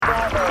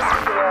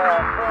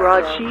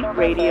Broadsheet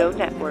Radio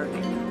Network.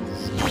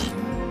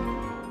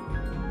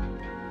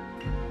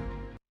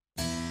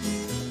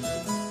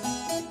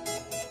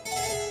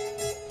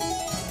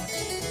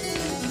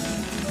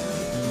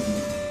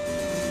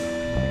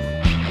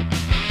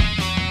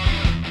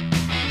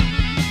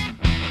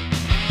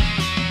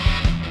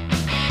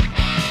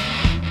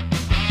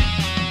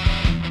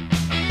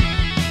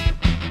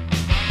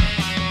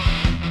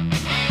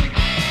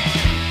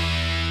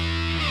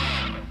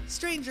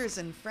 Strangers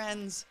and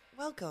friends,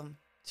 welcome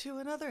to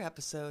another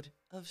episode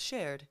of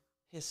Shared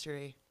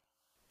History.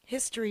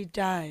 History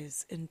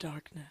dies in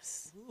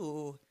darkness.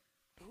 Ooh.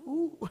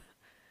 Ooh.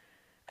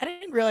 I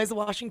didn't realize the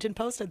Washington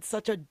Post had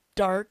such a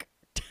dark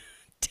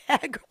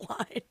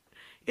tagline.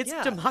 It's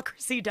Yeah.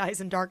 democracy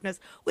dies in darkness,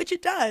 which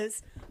it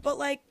does. But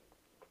like,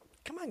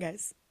 come on,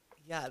 guys.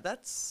 Yeah,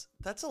 that's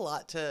a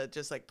lot to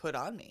just like put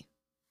on me.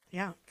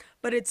 Yeah.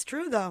 But it's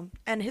true though.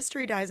 And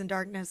history dies in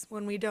darkness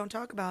when we don't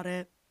talk about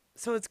it.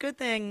 So it's a good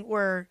thing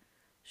we're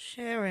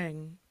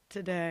sharing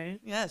today.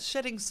 Yeah,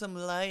 shedding some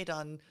light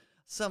on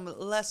some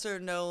lesser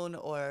known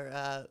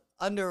or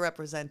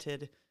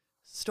underrepresented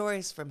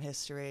stories from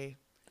history.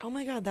 Oh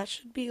my God, that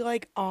should be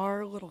like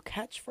our little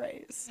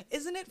catchphrase.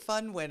 Isn't it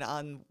fun when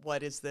on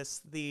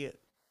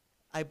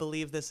I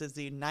believe this is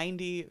the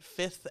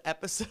 95th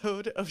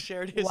episode of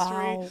Shared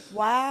History.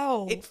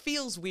 Wow. It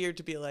feels weird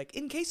to be like,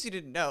 in case you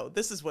didn't know,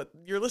 this is what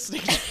you're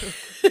listening to.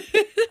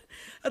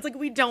 It's like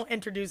we don't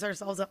introduce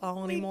ourselves at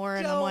all anymore.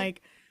 And I'm don't.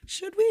 like,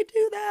 should we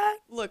do that?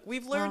 Look,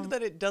 we've learned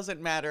that it doesn't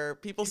matter.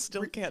 People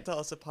still can't tell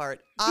us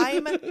apart.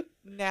 I'm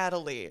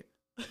Natalie.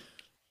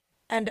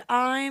 And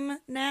I'm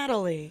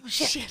Natalie.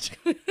 Shit.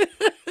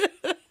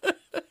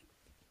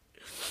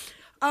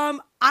 I'm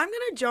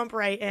gonna jump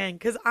right in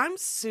because I'm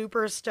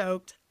super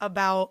stoked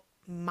about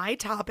my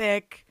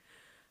topic.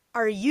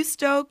 Are you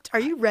stoked? Are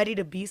you ready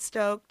to be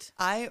stoked?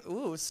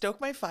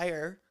 Stoke my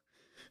fire.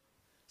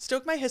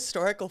 Stoke my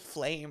historical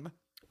flame.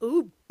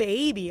 Ooh,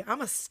 baby,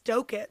 I'ma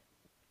stoke it.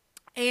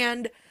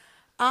 And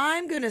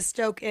I'm gonna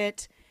stoke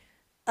it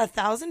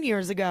 1,000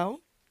 years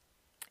ago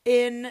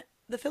in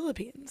the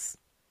Philippines.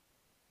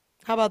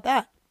 How about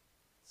that?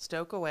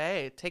 Stoke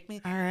away. Take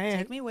me All right.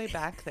 Take me way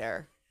back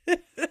there.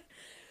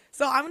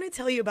 So I'm going to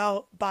tell you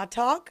about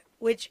batok,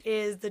 which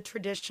is the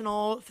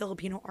traditional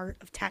Filipino art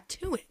of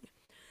tattooing.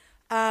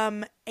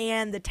 And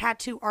the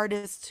tattoo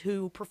artists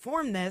who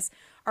perform this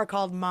are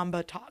called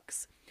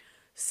mambatoks.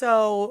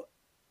 So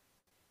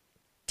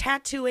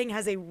tattooing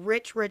has a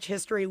rich, rich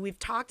history. We've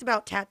talked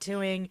about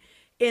tattooing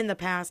in the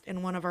past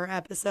in one of our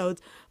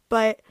episodes,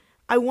 but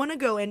I want to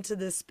go into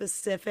this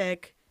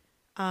specific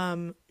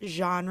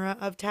genre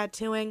of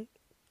tattooing.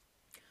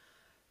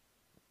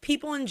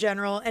 People in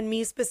general, and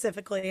me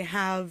specifically,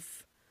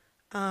 have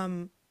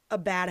a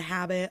bad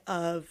habit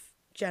of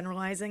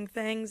generalizing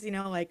things,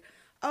 like,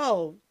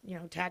 oh,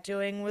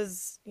 tattooing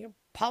was,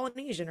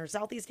 Polynesian or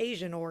Southeast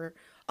Asian, or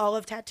all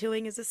of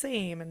tattooing is the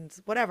same and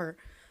whatever.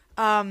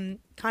 Kind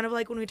of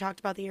like when we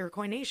talked about the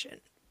Iroquois Nation.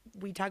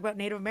 We talk about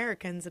Native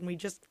Americans and we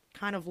just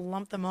kind of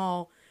lump them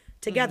all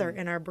together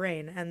in our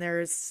brain. And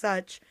there's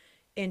such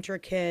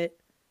intricate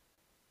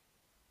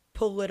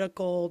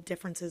political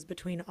differences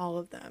between all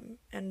of them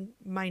and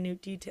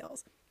minute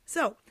details.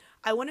 So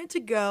I wanted to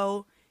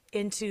go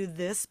into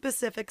this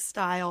specific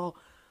style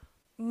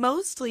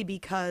mostly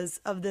because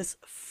of this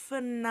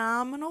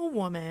phenomenal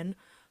woman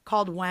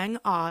called Wang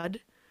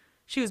Od.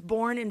 She was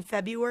born on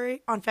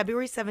February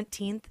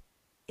 17th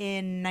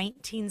in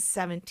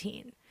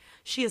 1917.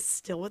 She is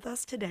still with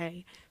us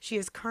today. She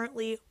is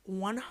currently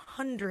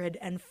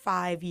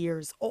 105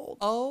 years old.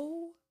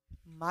 Oh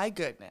my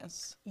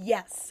goodness.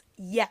 Yes.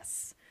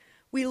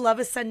 We love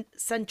a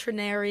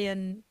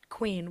centenarian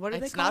queen. What are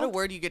they It's called? not a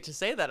word you get to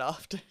say that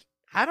often.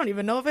 I don't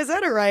even know if I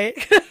said it right.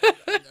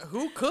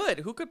 Who could?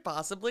 Who could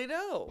possibly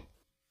know?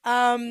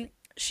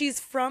 She's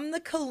from the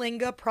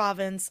Kalinga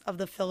province of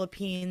the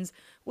Philippines,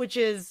 which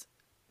is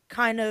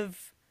kind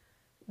of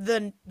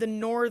the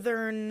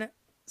northern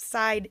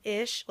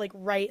side-ish, like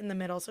right in the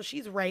middle. So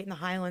she's right in the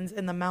highlands,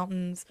 in the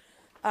mountains,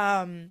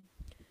 not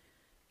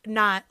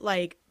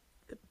like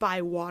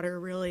by water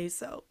really.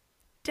 So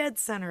dead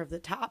center of the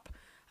top.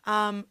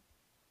 And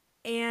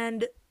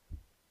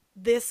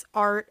this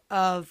art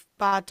of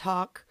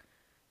batok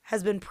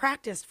has been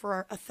practiced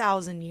for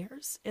 1,000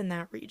 years in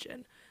that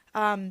region.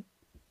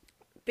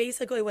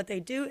 Basically what they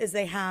do is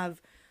they have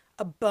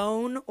a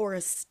bone or a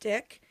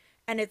stick,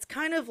 and it's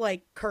kind of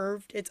like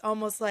curved. It's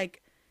almost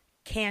like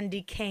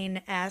candy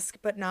cane-esque,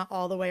 but not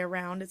all the way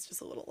around. It's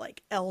just a little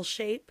like L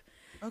shape.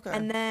 Okay.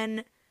 And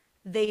then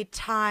they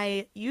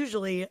tie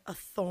usually a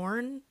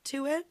thorn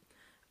to it.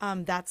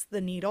 That's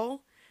the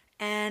needle.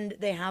 And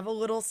they have a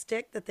little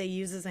stick that they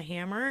use as a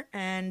hammer,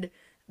 and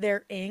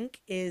their ink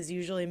is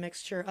usually a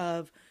mixture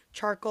of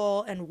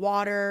charcoal and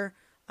water.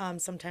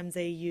 Sometimes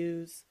they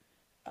use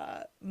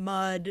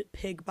mud,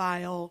 pig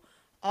bile,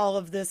 all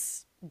of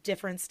this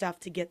different stuff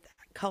to get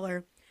that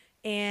color.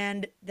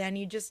 And then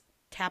you just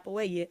tap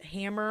away. You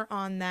hammer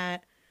on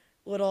that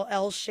little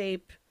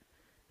L-shape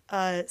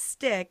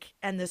stick,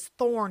 and this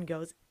thorn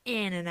goes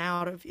in and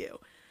out of you.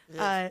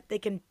 They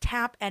can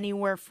tap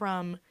anywhere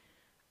from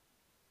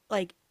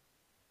like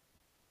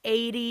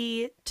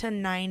 80 to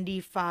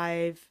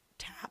 95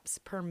 taps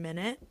per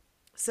minute.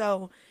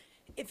 So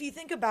if you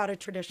think about a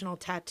traditional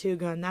tattoo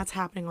gun, that's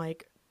happening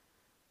like,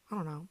 I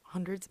don't know,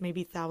 hundreds,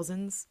 maybe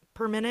thousands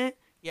per minute.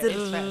 Yeah,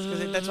 it's fast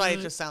because that's why it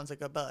just sounds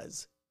like a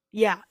buzz.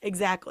 Yeah,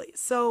 exactly.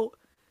 So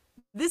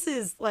this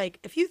is like,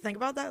 if you think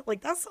about that,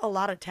 like that's a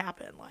lot of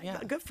tapping. Like, Yeah.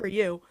 good for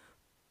you.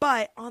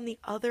 But on the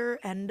other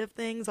end of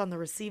things, on the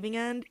receiving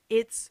end,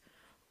 it's,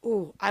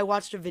 ooh, I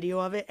watched a video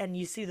of it and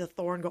you see the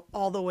thorn go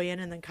all the way in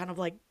and then kind of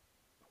like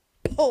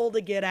pull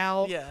to get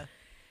out. Yeah.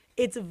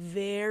 It's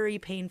very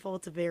painful.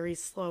 It's a very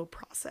slow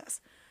process.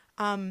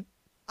 I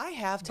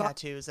have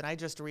tattoos, and I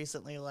just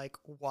recently like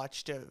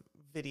watched a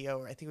video,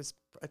 or I think it was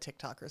a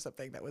TikTok or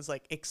something, that was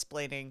like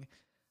explaining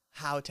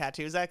how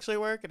tattoos actually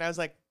work. And I was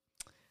like,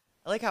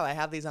 I like how I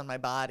have these on my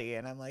body,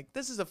 and I'm like,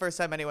 this is the first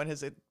time anyone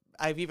has.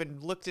 I've even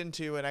looked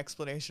into an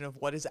explanation of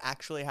what is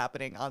actually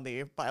happening on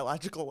the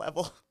biological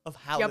level of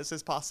how Yep. this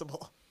is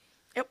possible.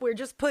 Yep, we're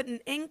just putting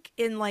ink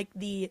in like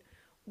the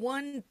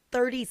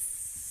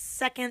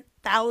 1/32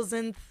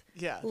 thousandth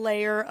Yeah.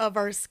 layer of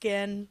our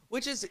skin.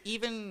 Which is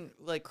even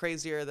like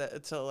crazier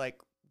to like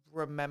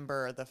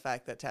remember the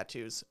fact that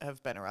tattoos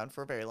have been around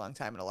for a very long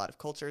time, and a lot of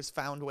cultures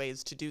found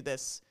ways to do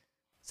this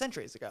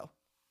centuries ago.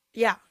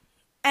 Yeah.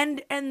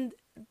 And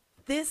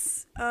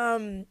this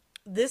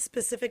this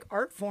specific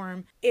art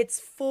form, it's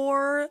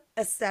for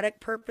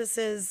aesthetic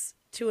purposes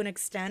to an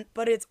extent,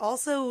 but it's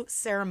also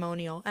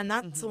ceremonial. And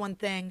that's the one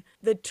thing.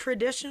 The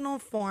traditional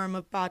form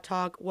of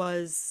Batok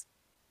was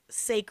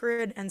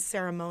sacred and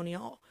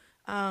ceremonial.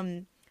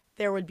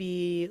 There would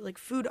be like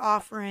food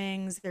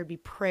offerings, there'd be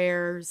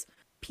prayers.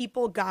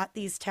 People got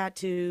these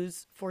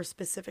tattoos for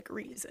specific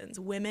reasons.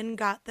 Women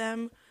got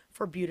them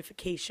for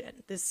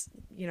beautification. This,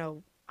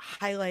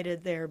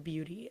 highlighted their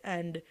beauty.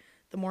 And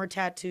the more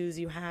tattoos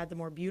you had, the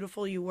more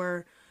beautiful you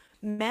were.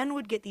 Men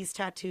would get these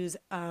tattoos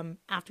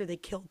after they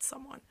killed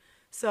someone.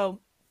 So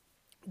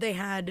they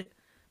had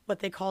what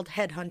they called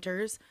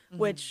headhunters,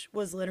 which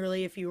was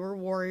literally if you were a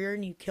warrior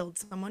and you killed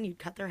someone, you'd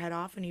cut their head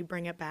off and you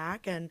bring it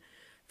back. And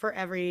for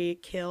every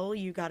kill,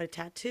 you got a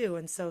tattoo.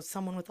 And so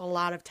someone with a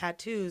lot of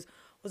tattoos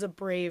was a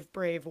brave,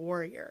 brave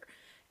warrior.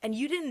 And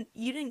you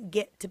didn't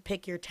get to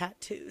pick your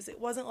tattoos. It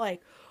wasn't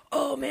like,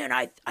 oh man,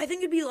 I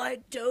think it'd be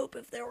like dope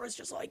if there was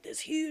just like this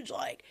huge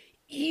like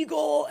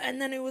eagle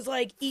and then it was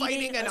like eating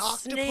Fighting an a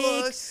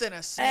octopus snake. and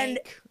a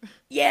snake.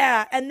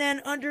 Yeah, and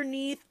then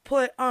underneath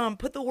put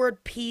the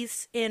word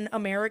peace in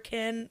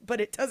American,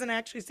 but it doesn't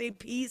actually say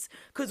peace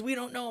because we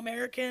don't know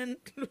American.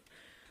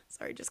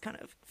 Sorry, just kind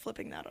of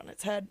flipping that on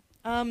its head.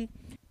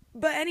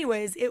 But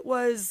anyways, it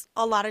was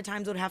a lot of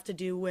times would have to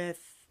do with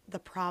the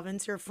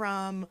province you're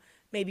from,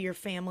 maybe your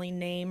family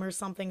name or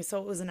something.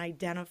 So it was an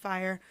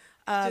identifier.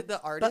 Did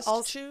the artist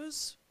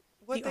choose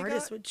what The they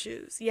artist got? would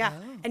choose, yeah,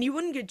 and you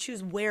wouldn't get to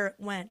choose where it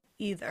went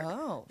either.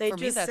 Oh, they for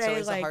me, just that's say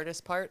always like, the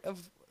hardest part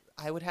of.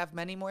 I would have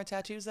many more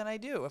tattoos than I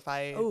do if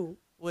I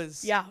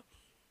was yeah.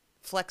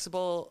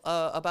 flexible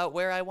about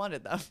where I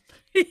wanted them.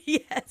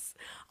 Yes.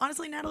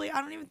 Honestly, Natalie,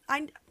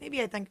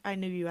 I think I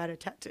knew you had a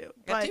tattoo.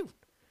 Got But two.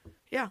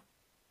 yeah,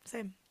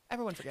 same.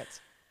 Everyone forgets.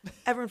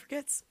 Everyone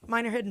forgets.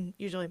 Mine are hidden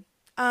usually.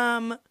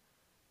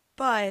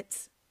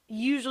 But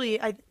usually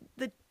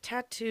the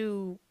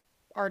tattoo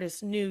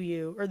artist knew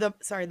you, or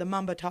the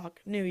Mamba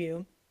Talk knew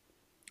you.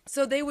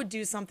 So they would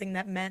do something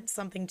that meant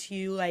something to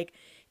you. Like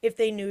if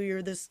they knew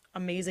you're this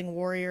amazing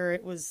warrior,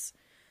 it was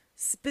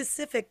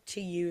specific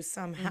to you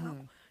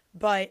somehow.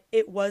 But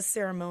it was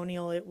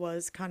ceremonial. It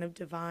was kind of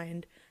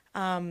divine.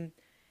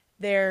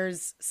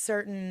 There's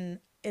certain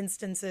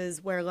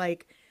instances where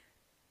like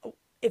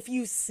if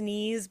you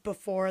sneeze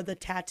before the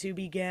tattoo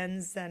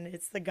begins, then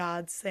it's the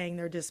gods saying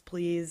they're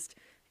displeased.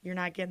 You're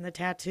not getting the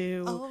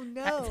tattoo. Oh,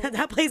 no.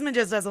 That placement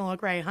just doesn't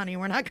look right, honey.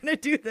 We're not going to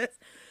do this.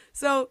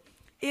 So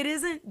it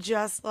isn't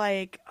just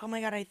like, oh my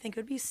God, I think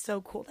it would be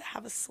so cool to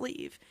have a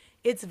sleeve.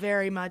 It's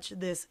very much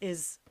this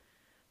is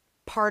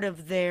part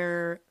of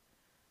their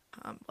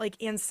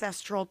like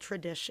ancestral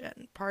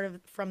tradition, part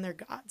of from their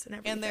gods and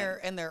everything.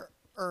 And they're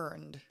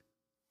earned.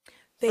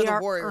 They For the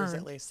are warriors, earned.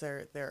 at least,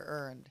 they're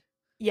earned.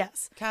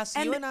 Yes. Cass,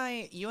 And-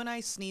 you and I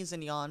sneeze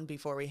and yawn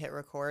before we hit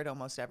record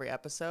almost every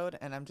episode,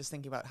 and I'm just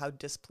thinking about how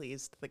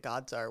displeased the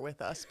gods are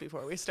with us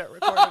before we start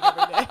recording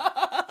every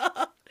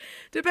day.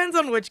 Depends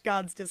on which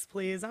gods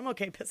displease. I'm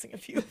okay pissing a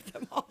few of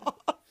them off.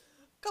 A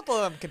couple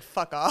of them can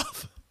fuck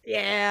off.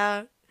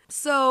 Yeah.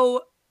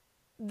 So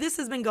this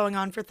has been going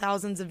on for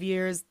thousands of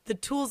years. The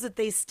tools that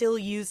they still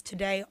use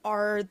today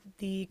are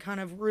the kind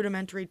of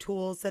rudimentary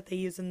tools that they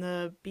use in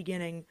the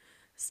beginning.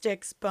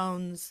 Sticks,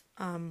 bones,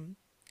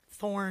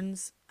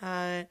 thorns,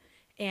 and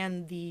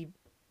the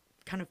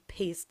kind of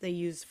paste they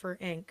use for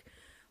ink.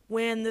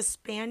 When the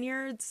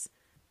Spaniards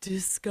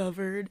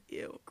discovered,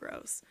 ew,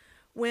 gross.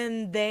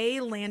 When they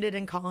landed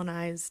and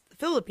colonized the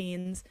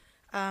Philippines,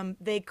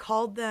 they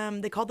called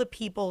the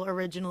people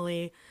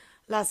originally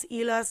Las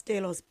Islas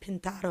de los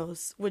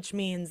Pintados, which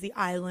means the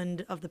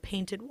island of the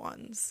painted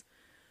ones.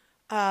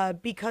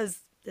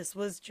 Because this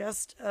was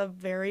just a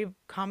very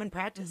common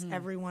practice.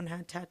 Everyone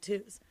had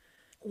tattoos.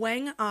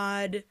 Wang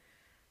Od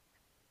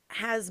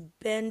has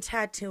been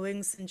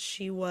tattooing since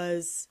she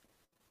was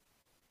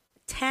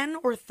 10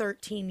 or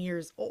 13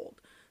 years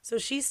old. So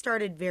she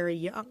started very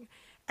young.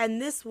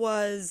 And this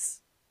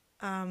was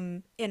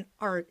in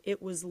art,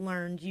 it was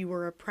learned, you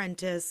were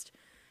apprenticed.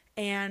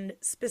 And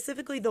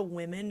specifically the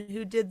women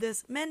who did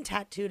this, men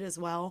tattooed as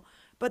well,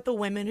 but the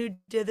women who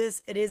did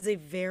this, it is a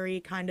very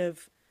kind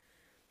of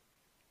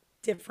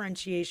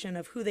differentiation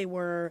of who they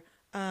were,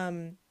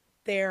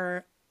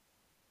 their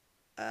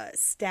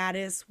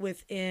status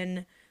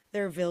within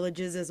their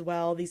villages as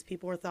well. These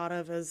people were thought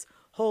of as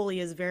holy,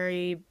 as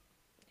very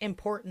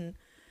important.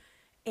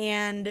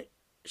 And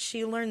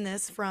she learned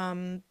this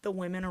from the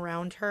women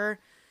around her.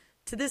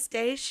 To this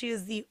day, she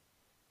is the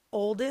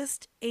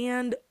oldest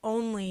and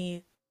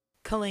only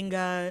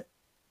Kalinga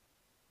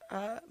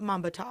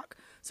Mamba talk.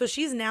 So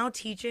she's now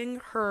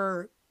teaching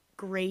her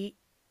great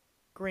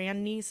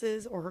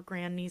grandnieces or her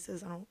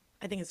grandnieces.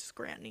 I think it's just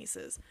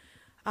grandnieces.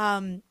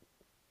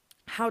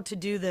 How to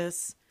do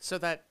this. So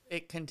that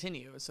it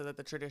continues, so that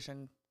the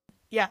tradition.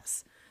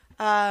 Yes.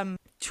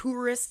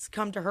 Tourists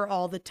come to her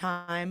all the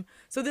time.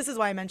 So this is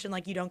why I mentioned,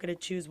 like, you don't get to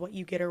choose what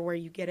you get or where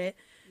you get it.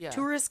 Yeah.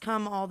 Tourists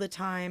come all the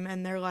time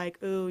and they're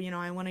like, ooh, you know,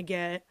 I want to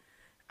get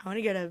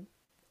a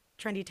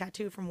trendy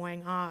tattoo from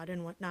Wang Od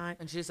and whatnot.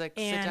 And she's like,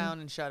 sit down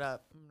and shut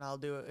up. And I'll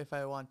do it if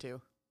I want to.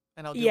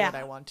 And I'll do Yeah. what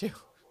I want to.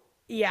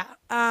 Yeah.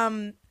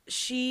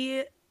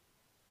 She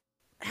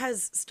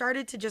has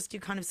started to just do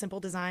kind of simple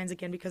designs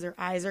again because her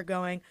eyes are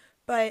going,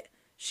 but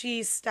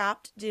she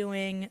stopped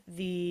doing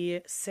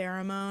the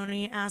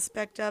ceremony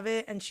aspect of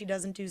it, and she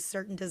doesn't do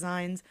certain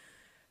designs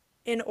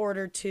in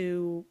order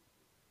to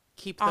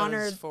Keep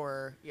honor- those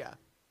for,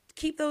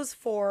 keep those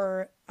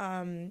for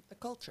the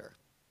culture.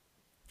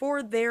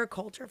 for their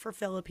culture, for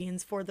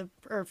Philippines,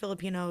 or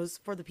Filipinos,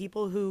 for the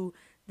people who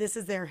this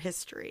is their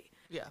history.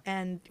 Yeah.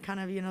 And kind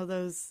of, you know,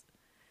 those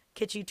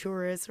kitschy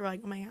tourists are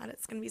like, oh my God,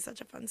 it's going to be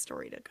such a fun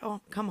story to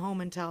come home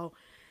and tell,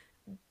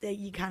 that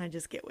you kind of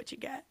just get what you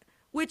get,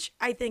 which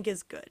I think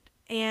is good.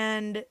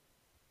 And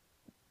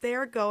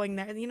they're going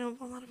there, you know,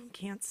 a lot of them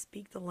can't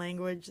speak the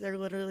language. They're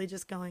literally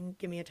just going,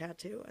 give me a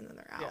tattoo, and then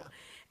they're out. Yeah.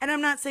 And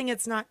I'm not saying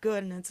it's not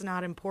good and it's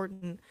not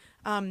important.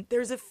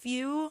 There's a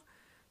few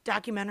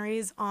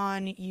documentaries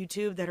on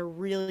YouTube that are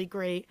really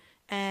great,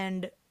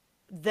 and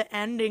the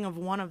ending of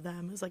one of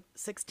them is like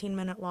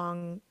 16-minute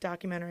long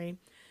documentary.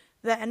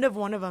 The end of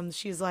one of them,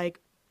 she's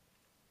like,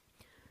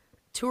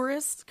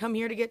 tourists come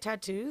here to get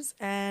tattoos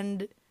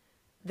and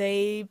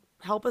they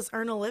help us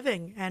earn a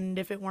living, and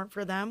if it weren't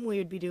for them, we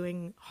would be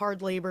doing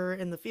hard labor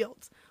in the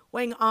fields.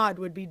 Wang Od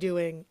would be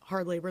doing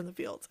hard labor in the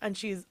fields, and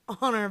she's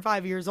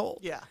 105 years old.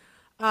 Yeah.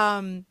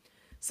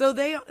 So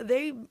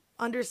they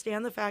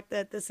understand the fact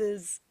that this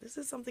is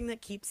something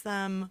that keeps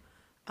them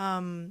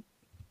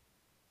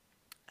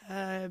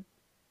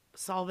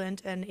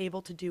solvent and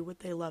able to do what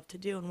they love to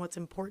do and what's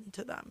important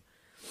to them.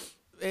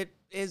 It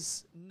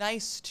is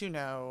nice to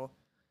know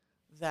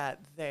that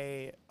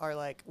they are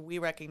like, we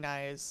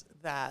recognize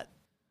that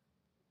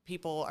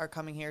people are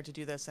coming here to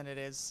do this, and it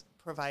is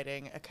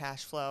providing a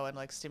cash flow and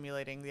like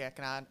stimulating the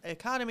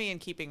economy and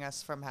keeping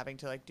us from having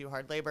to like do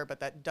hard labor, but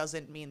that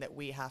doesn't mean that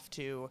we have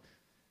to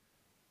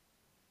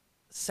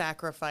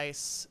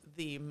sacrifice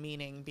the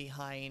meaning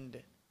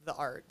behind the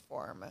art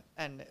form,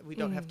 and we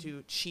don't have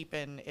to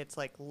cheapen its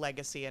like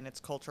legacy and its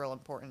cultural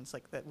importance,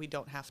 like that we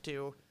don't have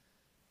to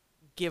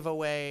give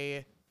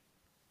away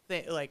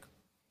like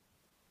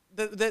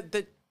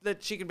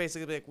that she can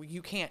basically be like, well,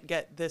 you can't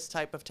get this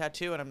type of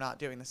tattoo and I'm not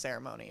doing the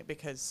ceremony,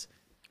 because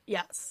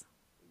Yes.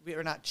 we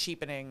are not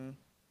cheapening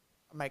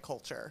my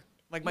culture.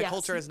 Like my Yes.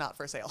 culture is not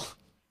for sale.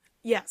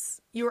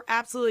 Yes, you are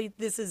absolutely.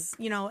 This is,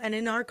 you know, and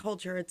in our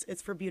culture,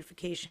 it's for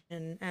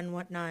beautification and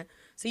whatnot.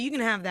 So you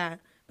can have that,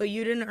 but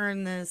you didn't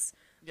earn this.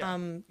 Yeah.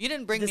 You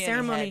didn't bring the me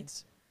ceremony- any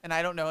heads, and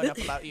I don't know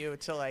enough about you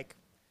to like,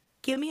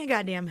 Give me a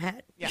goddamn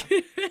head. yeah.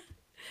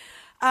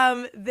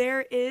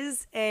 There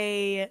is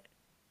a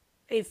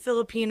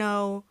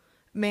Filipino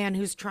man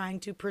who's trying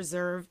to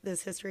preserve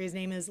this history. His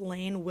name is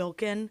Lane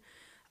Wilkin.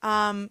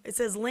 It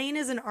says Lane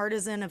is an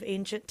artisan of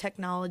ancient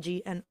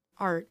technology and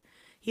art.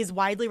 He's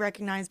widely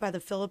recognized by the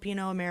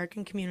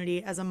Filipino-American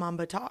community as a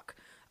Mamba Talk,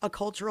 a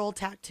cultural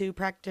tattoo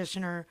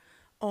practitioner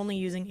only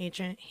using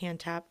ancient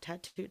hand-tap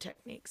tattoo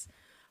techniques.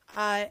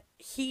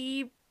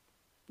 He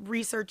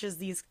researches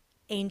these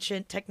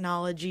ancient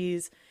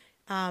technologies,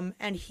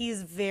 and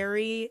he's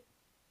very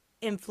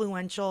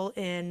influential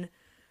in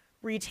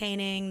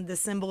retaining the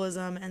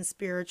symbolism and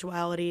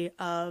spirituality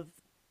of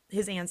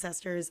his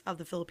ancestors, of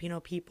the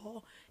Filipino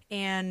people,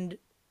 and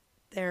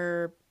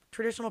their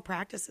traditional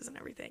practices and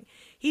everything.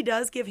 He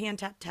does give hand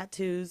tap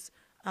tattoos.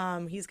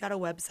 He's got a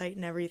website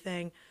and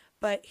everything,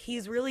 but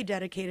he's really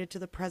dedicated to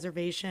the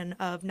preservation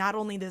of not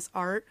only this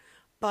art,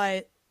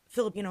 but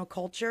Filipino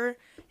culture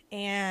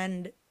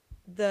and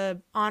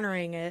the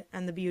honoring it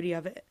and the beauty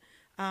of it.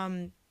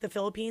 The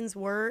Philippines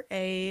were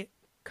a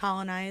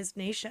colonized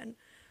nation.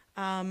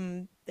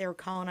 They They were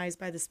colonized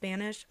by the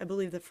Spanish, I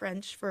believe the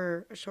French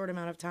for a short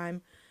amount of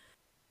time.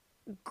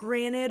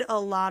 Granted, a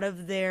lot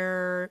of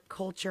their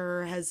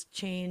culture has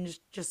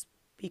changed just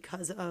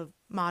because of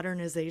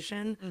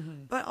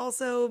modernization, but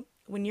also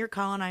when you're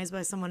colonized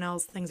by someone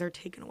else, things are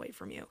taken away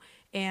from you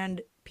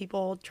and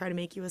people try to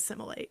make you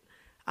assimilate.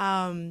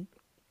 A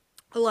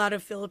lot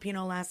of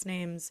Filipino last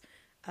names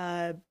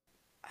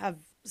have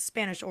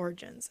Spanish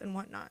origins and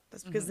whatnot.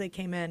 That's because they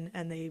came in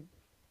and they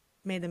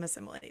made them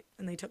assimilate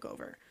and they took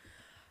over.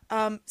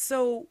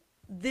 So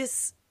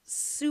this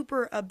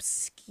super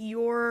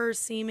obscure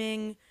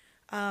seeming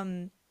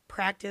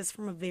practice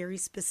from a very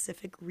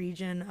specific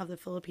region of the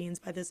Philippines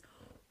by this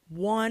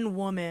one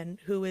woman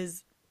who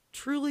is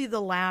truly the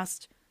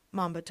last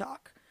Mamba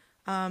talk.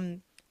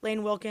 Lane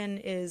Wilkin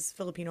is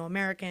Filipino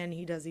American.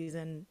 He does these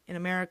in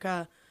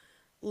America.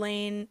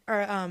 Wang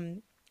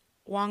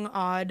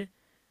Od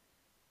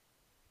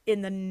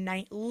in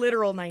the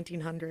literal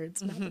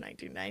 1900s, not the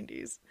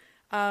 1990s,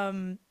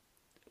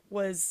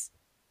 was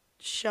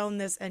shown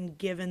this and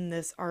given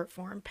this art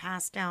form,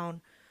 passed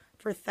down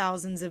for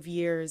thousands of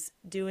years,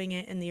 doing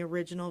it in the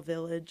original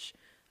village,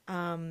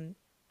 and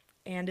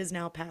is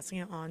now passing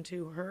it on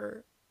to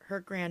her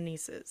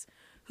grandnieces,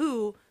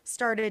 who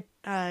started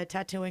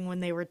tattooing when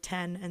they were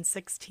 10 and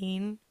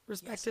 16,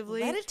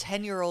 respectively. Let a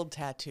 10-year-old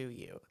tattoo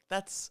you.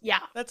 That's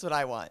what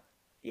I want.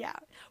 Yeah.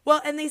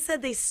 Well, and they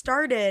said they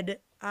started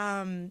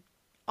on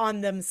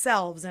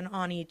themselves and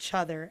on each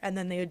other, and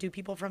then they would do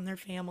people from their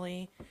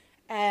family.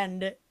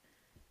 And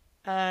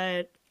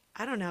I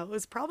don't know, it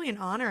was probably an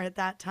honor at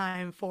that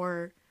time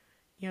for,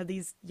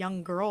 these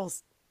young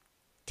girls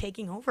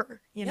taking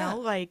over,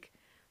 like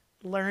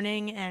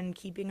learning and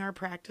keeping our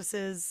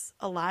practices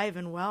alive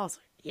and well. So,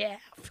 yeah,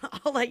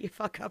 I'll let you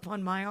fuck up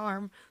on my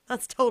arm.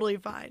 That's totally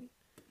fine.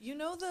 You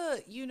know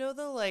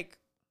the like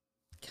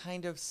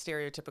kind of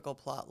stereotypical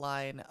plot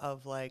line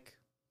of like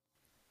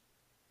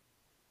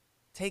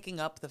taking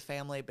up the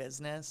family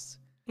business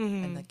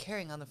and then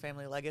carrying on the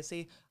family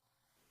legacy.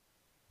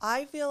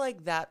 I feel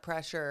like that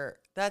pressure,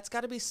 that's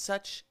got to be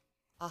such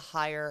a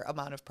higher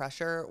amount of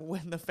pressure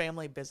when the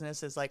family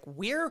business is like,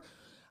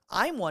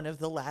 I'm one of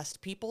the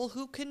last people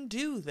who can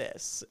do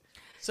this.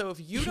 So if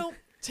you don't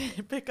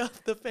pick up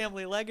the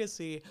family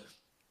legacy,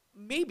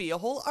 maybe a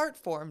whole art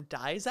form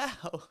dies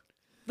out.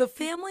 The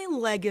family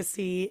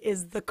legacy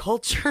is the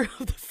culture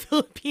of the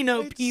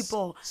Filipino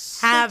people.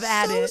 Have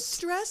at it. It's so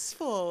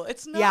stressful.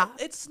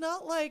 It's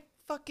not like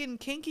fucking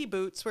Kinky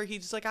Boots where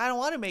he's just like, I don't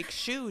want to make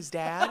shoes,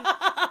 Dad.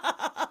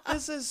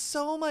 This is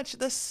so much.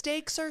 The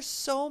stakes are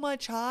so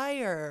much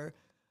higher.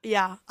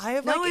 Yeah. I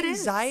have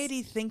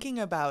anxiety thinking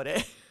about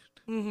it.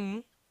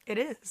 It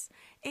is.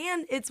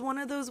 And it's one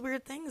of those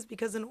weird things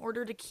because in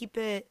order to keep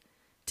it,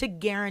 to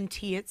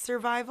guarantee its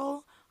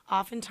survival,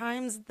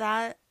 oftentimes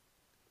that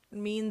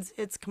means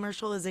it's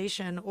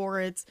commercialization or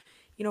it's,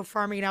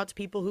 farming it out to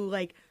people who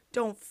like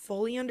don't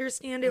fully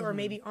understand it or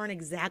maybe aren't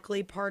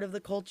exactly part of the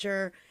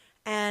culture.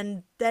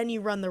 And then you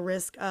run the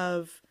risk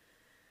of,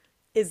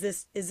 is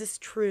this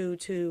true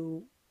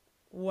to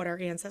what our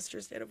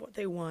ancestors did, of what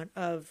they want,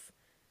 of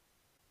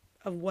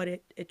what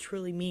it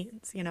truly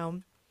means,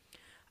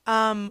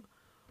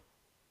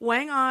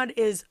 Wang Od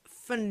is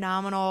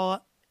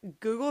phenomenal.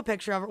 Google a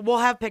picture of her. We'll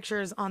have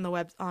pictures on the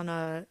web, on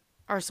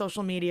our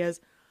social medias.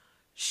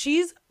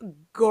 She's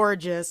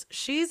gorgeous.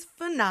 She's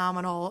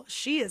phenomenal.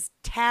 She is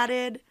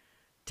tatted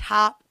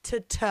top to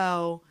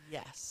toe.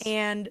 Yes.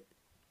 And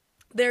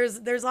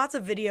there's lots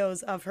of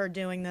videos of her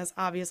doing this,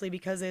 obviously,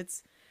 because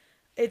it's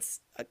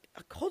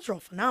a cultural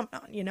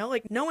phenomenon,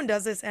 like no one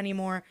does this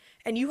anymore.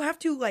 And you have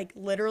to like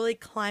literally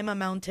climb a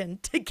mountain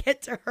to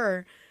get to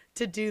her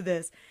to do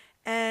this.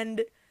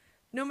 And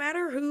no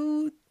matter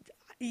who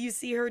you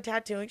see her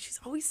tattooing, she's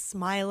always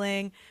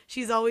smiling.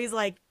 She's always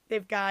like,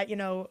 they've got,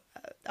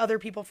 other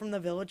people from the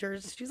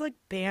villagers. She's like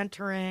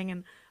bantering,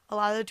 and a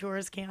lot of the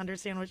tourists can't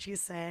understand what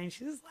she's saying.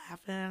 She's just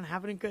laughing and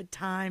having a good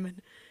time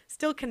and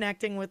still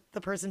connecting with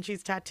the person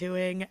she's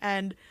tattooing.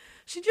 And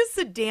she's just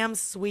so damn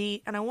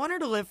sweet. And I want her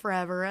to live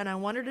forever. And I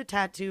want her to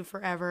tattoo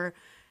forever.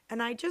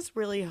 And I just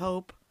really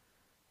hope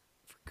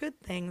for good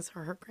things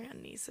for her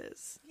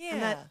grandnieces. Yeah.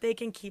 And that they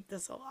can keep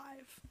this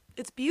alive.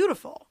 It's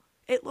beautiful.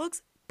 It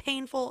looks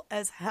painful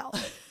as hell.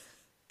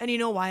 And you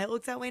know why it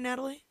looks that way,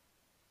 Natalie?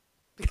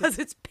 Because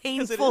it's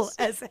painful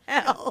as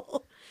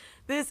hell.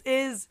 This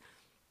is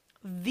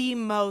the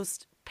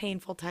most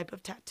painful type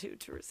of tattoo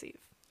to receive.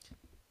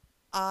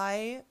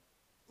 I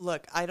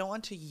don't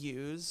want to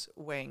use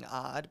Wang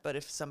Od, but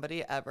if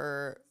somebody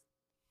ever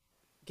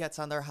gets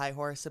on their high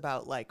horse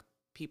about like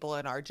people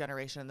in our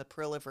generation and the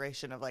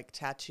proliferation of like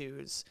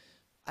tattoos,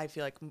 I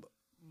feel like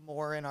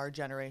more in our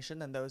generation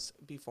than those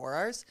before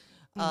ours,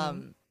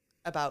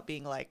 about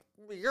being like,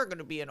 you're going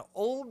to be an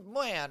old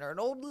man or an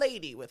old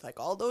lady with like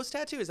all those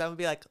tattoos. I would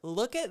be like,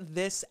 look at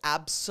this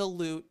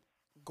absolute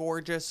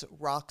gorgeous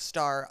rock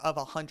star of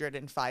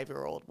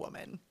 105-year-old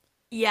woman.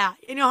 Yeah.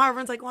 How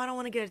everyone's like, well, I don't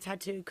want to get a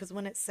tattoo because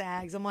when it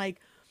sags, I'm like,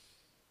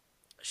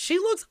 she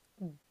looks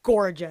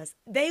gorgeous.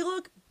 They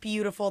look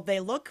beautiful.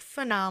 They look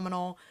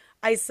phenomenal.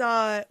 I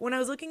saw when I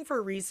was looking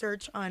for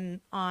research on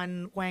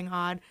Wang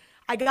Od,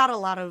 I got a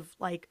lot of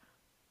like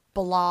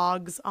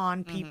blogs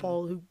on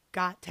people who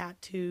got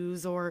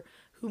tattoos or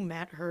who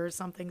met her or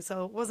something.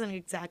 So it wasn't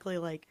exactly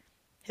like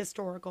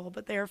historical,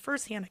 but they are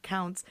firsthand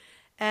accounts.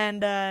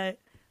 And the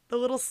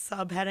little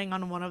subheading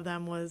on one of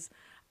them was,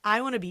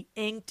 I want to be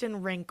inked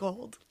and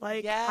wrinkled.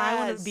 Like, I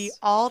want to be Yes.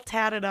 all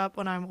tatted up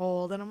when I'm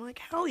old. And I'm like,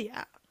 hell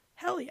yeah.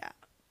 Hell yeah.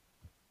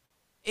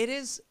 It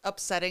is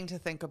upsetting to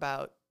think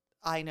about.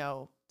 I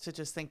know, to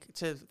think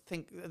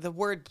the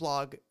word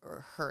blog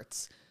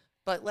hurts,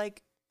 but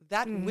like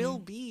that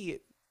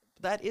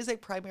that is a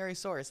primary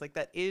source. Like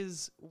that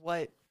is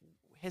what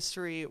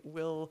history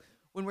will,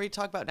 when we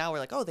talk about now, we're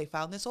like, oh, they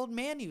found this old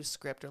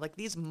manuscript, or like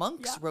these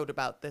monks wrote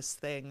about this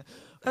thing.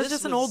 That's This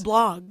just an old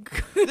blog.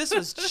 This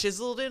was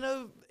chiseled in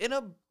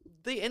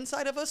the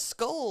inside of a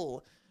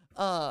skull.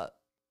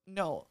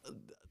 No,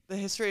 the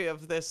history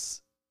of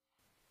this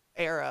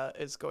era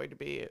is going to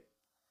be,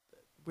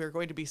 we're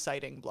going to be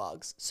citing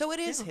blogs. So it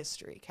is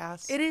history,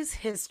 Cass. It is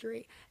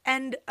history.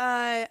 And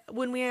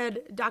when we had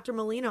Dr.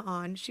 Molina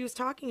on, she was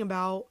talking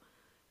about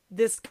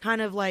this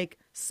kind of like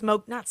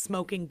not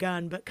smoking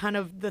gun, but kind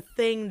of the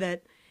thing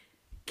that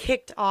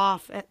kicked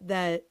off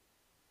that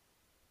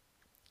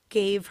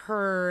gave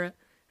her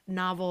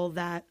novel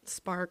that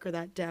spark or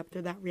that depth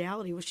or that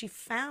reality was she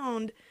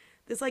found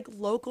this like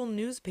local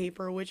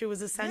newspaper, which it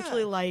was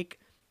essentially Yeah. like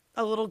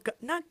a little,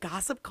 not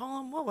gossip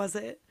column. What was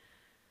it?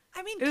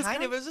 I mean, It was kind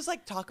kind of. It was just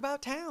like talk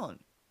about town.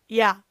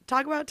 Yeah,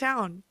 talk about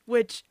town,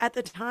 which at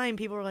the time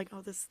people were like,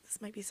 "Oh, this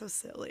might be so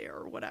silly"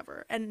 or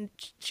whatever. And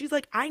she's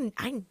like, "I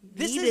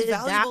This needed is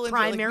that valuable info.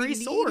 Like, primary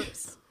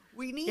source."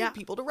 We need Yeah.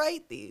 people to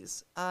write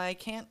these.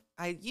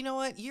 You know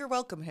what? You're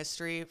welcome,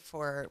 history,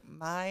 for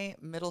my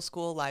middle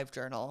school live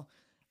journal.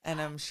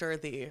 And I'm sure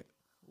the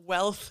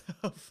wealth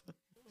of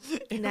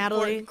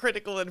Natalie. important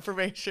critical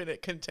information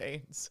it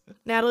contains.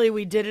 Natalie,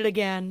 we did it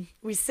again.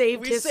 We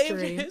saved We history.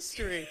 saved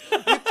history.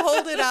 We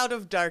pulled it out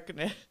of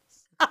darkness.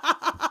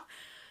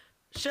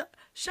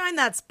 Shine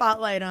that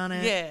spotlight on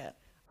it. Yeah.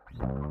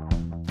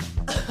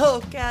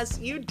 Oh, Cass,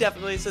 you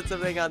definitely said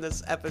something on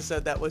this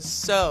episode that was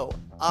so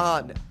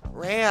on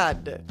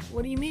brand.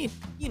 What do you mean?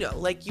 You know,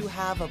 like you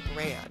have a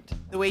brand.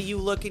 The way you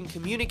look and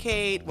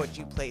communicate, what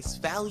you place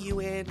value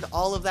in,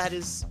 all of that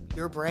is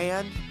your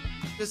brand.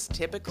 Just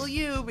typical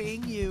you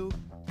being you.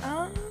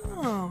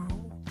 Oh,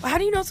 how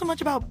do you know so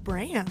much about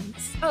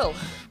brands? Oh,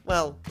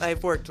 well,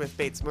 I've worked with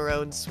Bates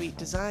Marone Sweet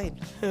Design.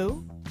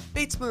 Who?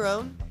 Bates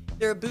Marone,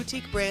 they're a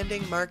boutique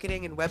branding,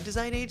 marketing, and web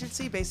design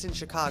agency based in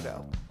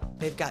Chicago.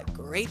 They've got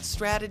great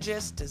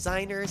strategists,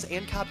 designers,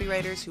 and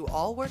copywriters who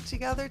all work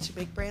together to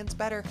make brands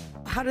better.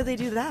 How do they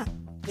do that?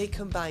 They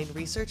combine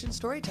research and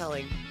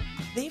storytelling.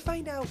 They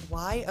find out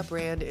why a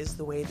brand is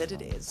the way that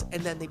it is,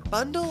 and then they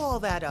bundle all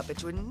that up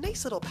into a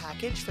nice little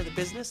package for the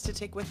business to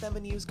take with them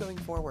and use going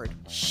forward,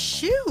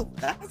 Shoot,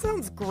 that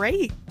sounds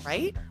great.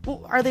 right?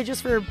 Well, are they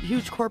just for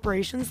huge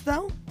corporations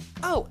though?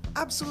 Oh,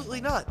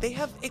 absolutely not. They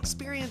have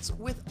experience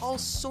with all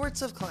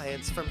sorts of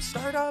clients, from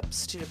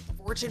startups to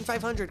Fortune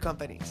 500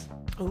 companies.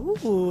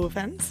 Ooh,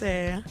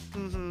 fancy.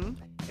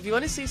 If you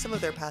want to see some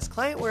of their past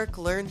client work,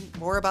 learn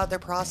more about their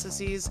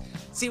processes,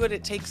 see what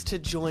it takes to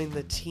join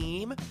the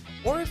team,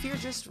 or if you're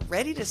just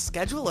ready to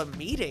schedule a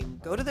meeting,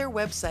 go to their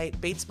website,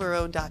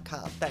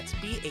 batesmarone.com. That's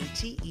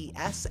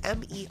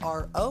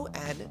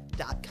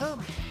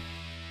BATESMERON.com.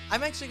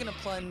 I'm actually going to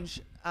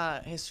plunge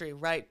history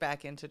right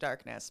back into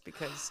darkness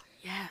because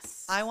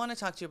Yes. I want to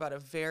talk to you about a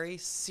very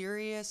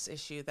serious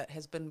issue that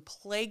has been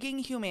plaguing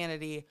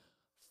humanity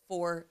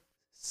for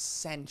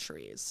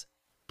centuries.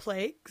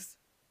 Plagues.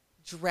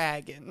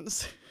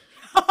 Dragons.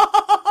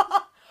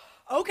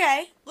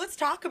 Okay, let's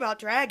talk about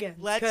dragons.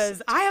 Let's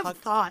Because I have talk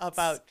thoughts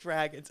about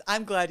dragons.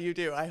 I'm glad you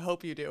do. I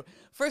hope you do.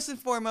 First and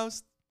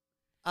foremost,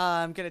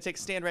 I'm going to take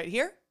a stand right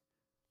here.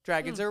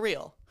 Dragons are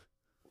real.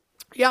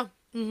 Yeah.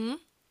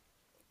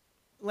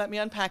 Let me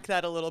unpack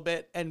that a little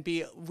bit and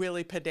be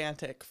really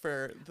pedantic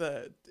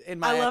in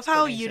my I love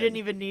how you explanation. didn't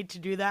even need to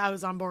do that. I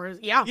was on board.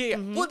 Yeah. Yeah.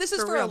 Well, this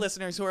is for our real.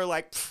 listeners who are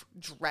like, "Pff,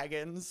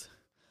 dragons.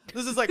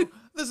 This is like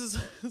this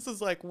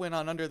is like when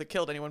on Under the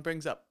Kilt anyone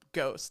brings up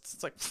ghosts.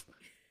 It's like pff,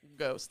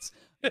 ghosts.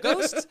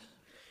 Ghosts.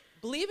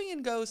 Believing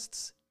in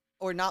ghosts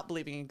or not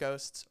believing in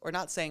ghosts or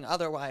not saying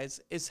otherwise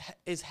is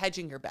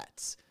hedging your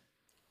bets.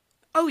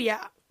 Oh,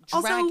 yeah.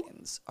 Also,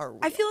 Dragons are real.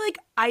 I feel like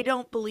I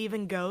don't believe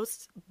in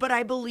ghosts, but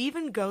I believe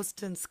in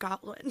ghosts in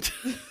Scotland.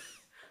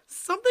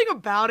 Something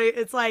about it,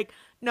 it's like,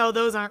 no,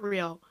 those aren't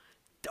real.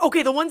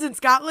 Okay, the ones in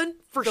Scotland,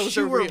 for Those are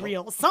sure real.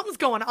 real. Something's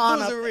going on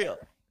Those up are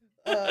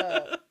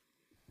there.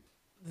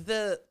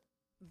 real.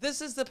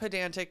 This is the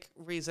pedantic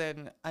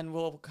reason, and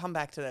we'll come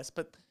back to this,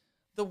 but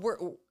the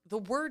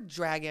word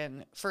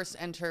dragon first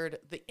entered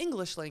the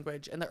English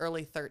language in the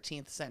early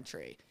 13th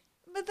century.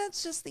 But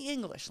that's just the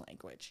English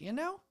language, you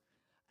know?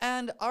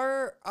 And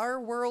our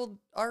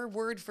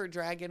word for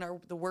dragon,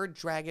 the word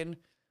dragon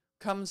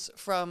comes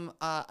from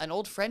an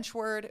old French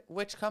word,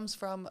 which comes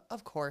from,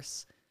 of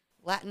course,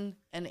 Latin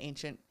and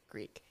ancient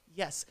Greek.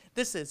 Yes,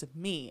 this is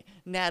me,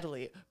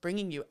 Natalie,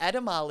 bringing you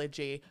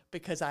etymology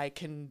because I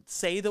can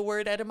say the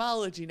word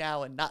etymology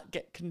now and not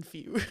get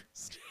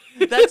confused.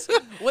 That's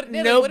what.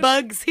 Natalie, No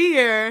bugs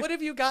here. what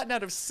have you gotten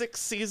out of 6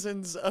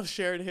 seasons of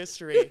shared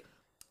history?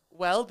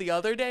 Well, the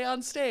other day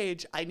on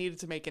stage, I needed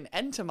to make an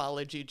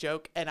entomology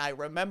joke, and I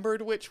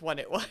remembered which one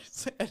it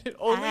was. And it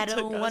only I took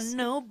don't us. want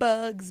no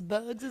bugs.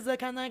 Bugs is the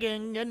kind that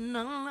can get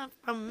none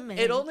from me.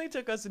 It only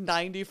took us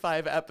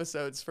 95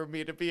 episodes for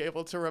me to be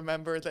able to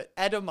remember that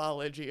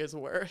etymology is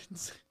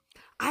words.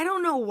 I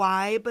don't know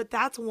why, but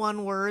that's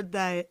one word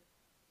that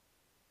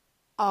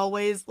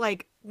always,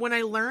 like, when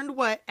I learned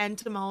what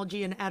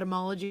entomology and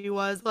etymology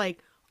was,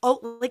 like,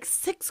 oh, like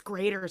 6th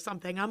grade or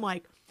something, I'm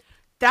like,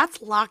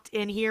 that's locked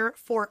in here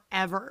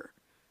forever.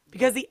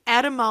 Because the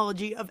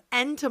etymology of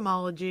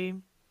entomology,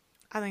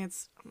 I think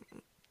it's.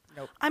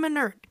 Nope. I'm a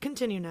nerd.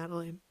 Continue,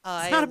 Natalie.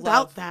 I It's not about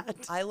love- that.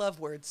 I love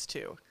words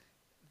too.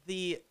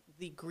 The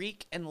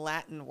Greek and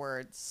Latin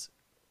words,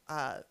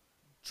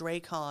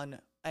 dracon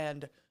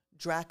and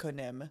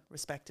draconym,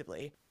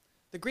 respectively.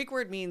 The Greek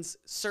word means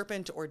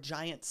serpent or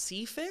giant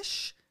sea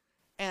fish,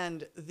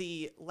 and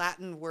the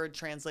Latin word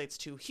translates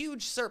to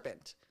huge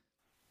serpent.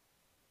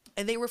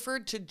 And they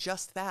referred to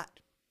just that,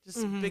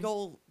 just big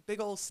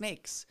old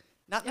snakes.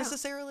 Not Yeah.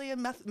 necessarily a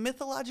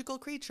mythological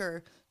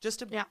creature,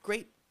 just a Yeah.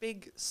 great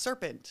big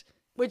serpent.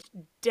 Which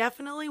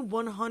definitely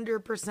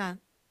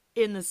 100%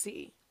 in the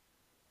sea.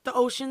 The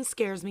ocean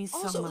scares me so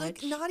Also, much.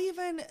 like not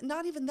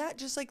even that,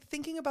 just like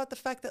thinking about the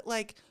fact that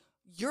like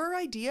your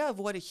idea of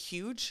what a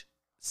huge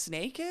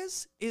snake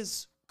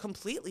is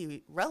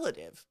completely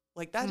relative.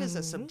 Like that is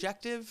a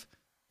subjective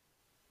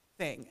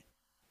thing.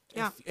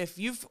 Yeah. If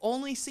you've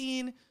only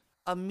seen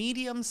a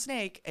medium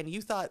snake and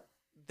you thought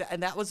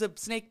and that was a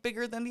snake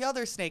bigger than the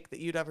other snake that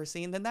you'd ever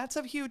seen, then that's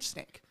a huge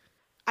snake.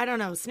 I don't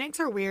know. Snakes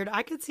are weird.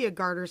 I could see a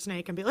garter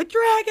snake and be like,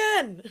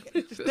 dragon!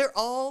 They're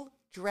all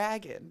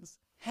dragons.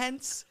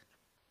 Hence,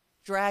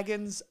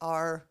 dragons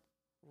are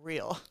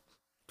real.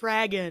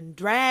 Dragon.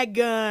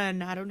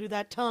 I don't do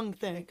that tongue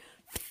thing.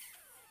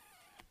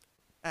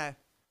 I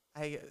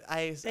Thank you,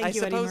 Eddie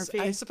suppose Murphy.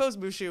 I suppose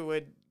Mushu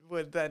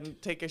would then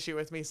take issue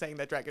with me saying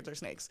that dragons are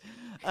snakes.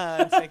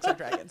 Snakes are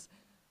dragons.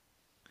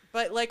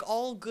 But like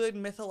all good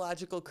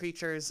mythological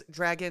creatures,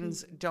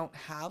 dragons don't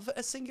have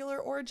a singular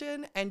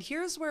origin. And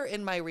here's where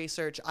in my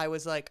research I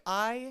was like,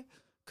 I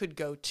could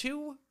go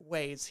 2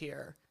 ways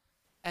here.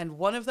 And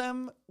one of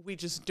them we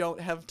just don't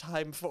have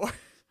time for.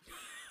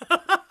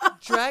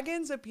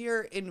 Dragons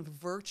appear in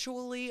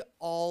virtually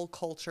all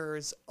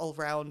cultures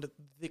around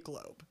the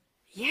globe.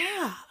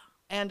 Yeah.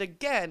 And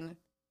again,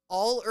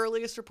 all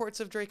earliest reports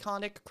of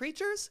draconic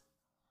creatures,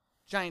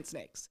 giant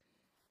snakes.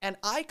 And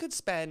I could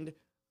spend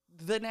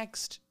the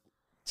next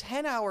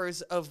 10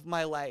 hours of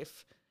my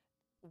life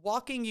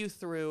walking you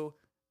through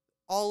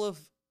all of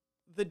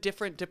the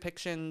different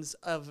depictions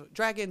of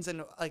dragons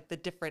and like the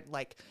different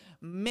like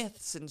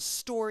myths and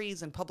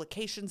stories and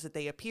publications that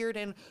they appeared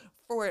in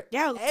for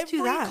Yeah, let's every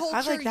do that. I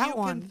culture like that you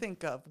one. can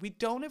think of. We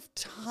don't have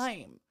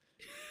time.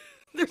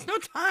 There's no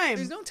time.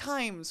 There's no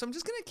time, so I'm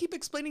just gonna keep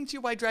explaining to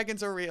you why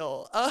dragons are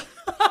real.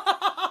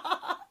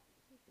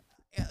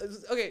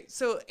 Okay,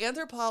 so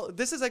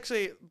this is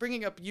actually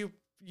bringing up you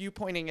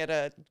pointing at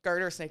a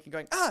garter snake and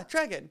going,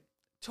 dragon.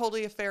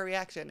 Totally a fair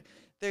reaction.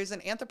 There's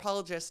an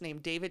anthropologist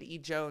named David E.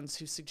 Jones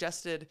who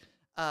suggested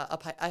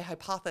a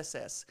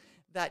hypothesis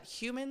that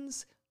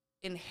humans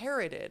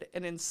inherited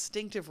an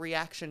instinctive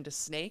reaction to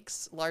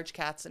snakes, large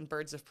cats, and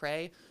birds of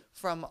prey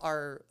from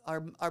our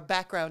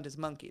background as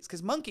monkeys.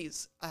 Because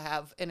monkeys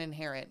have an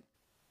inherent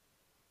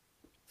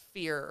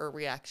fear or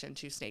reaction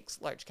to snakes,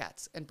 large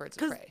cats, and birds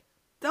of prey.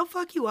 They'll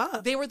fuck you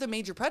up. They were the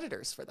major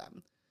predators for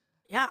them.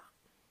 Yeah.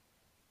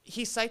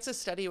 He cites a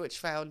study which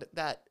found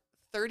that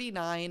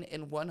 39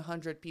 in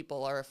 100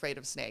 people are afraid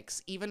of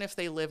snakes, even if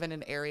they live in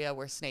an area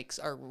where snakes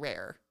are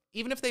rare,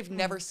 even if they've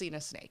never seen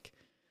a snake.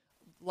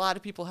 A lot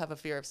of people have a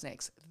fear of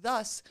snakes.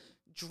 Thus,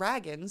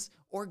 dragons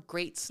or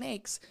great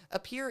snakes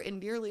appear in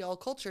nearly all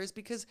cultures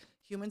because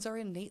humans are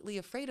innately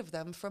afraid of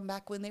them from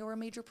back when they were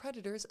major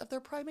predators of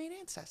their primate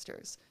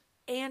ancestors.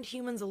 And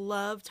humans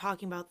love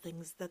talking about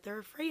things that they're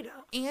afraid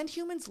of. And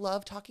humans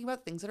love talking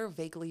about things that are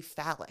vaguely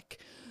phallic.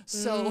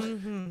 So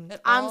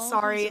it I'm all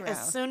sorry. comes As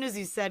around. soon as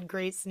you said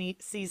great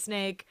sea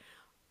snake,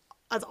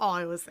 that's all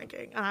I was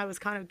thinking. And I was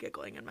kind of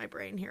giggling in my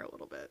brain here a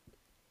little bit.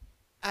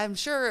 I'm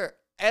sure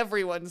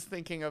everyone's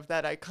thinking of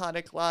that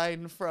iconic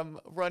line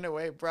from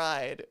Runaway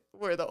Bride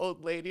where the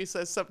old lady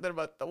says something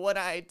about the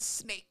one-eyed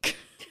snake.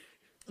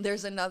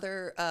 There's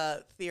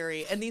another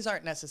theory, and these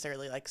aren't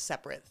necessarily like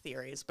separate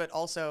theories, but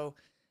also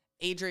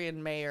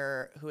Adrian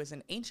Mayer, who is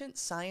an ancient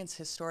science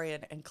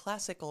historian and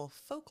classical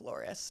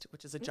folklorist,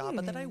 which is a job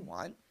that I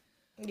want.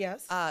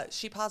 Yes.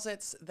 She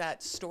posits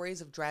that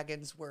stories of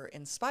dragons were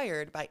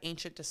inspired by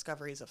ancient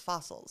discoveries of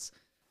fossils.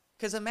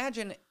 Because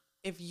imagine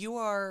if you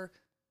are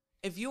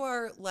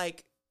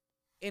like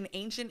in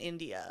ancient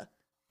India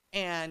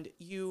and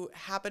you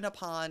happen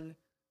upon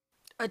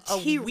a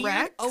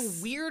T-Rex?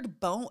 a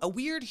weird bone, a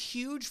weird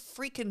huge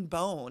freaking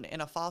bone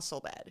in a fossil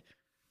bed.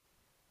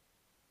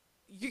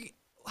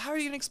 how are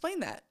you gonna explain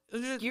that?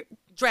 Dragon.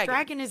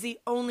 Dragon is the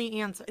only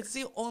answer. It's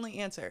the only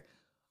answer.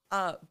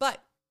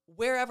 But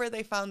wherever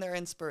they found their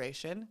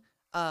inspiration,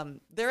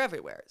 they're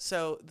everywhere.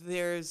 So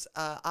there's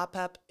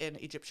Apep in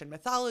Egyptian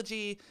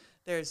mythology.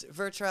 There's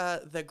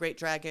Vertra, the great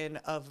dragon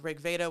of Rig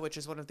Veda, which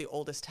is one of the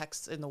oldest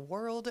texts in the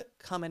world,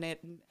 coming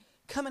at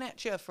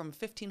you from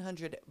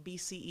 1500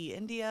 BCE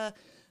India.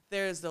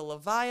 There's the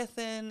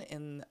Leviathan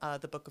in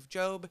the Book of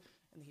Job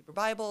in the Hebrew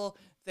Bible.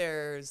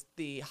 There's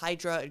the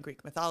Hydra in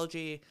Greek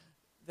mythology.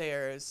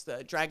 There's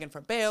the dragon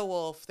from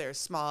Beowulf. There's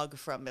Smaug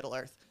from Middle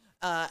Earth.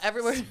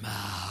 Everywhere.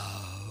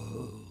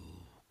 Smaug.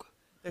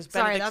 There's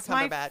Sorry, Benedict that's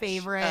my Cumberbatch.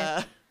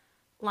 favorite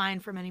line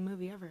from any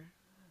movie ever.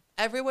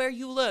 Everywhere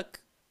you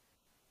look,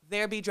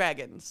 there be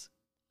dragons.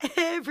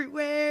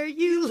 Everywhere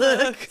you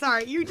look.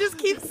 Sorry, you just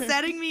keep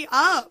setting me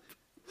up.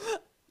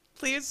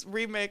 Please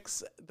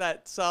remix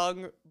that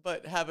song,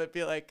 but have it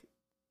be like,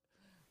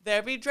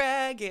 there be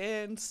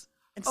dragons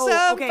and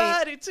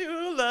somebody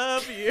to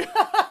love you.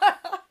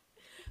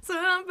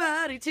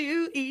 Somebody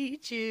to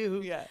eat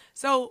you. Yeah.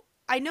 So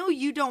I know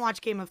you don't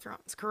watch Game of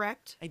Thrones,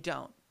 correct? I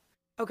don't.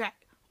 Okay.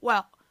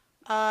 Well,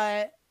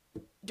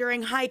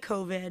 during high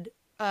COVID,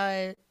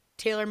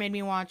 Taylor made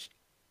me watch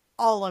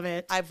all of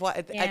it.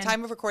 At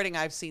time of recording,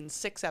 I've seen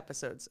 6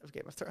 episodes of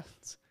Game of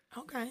Thrones.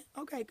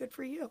 Okay, good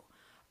for you.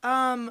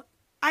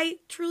 I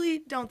truly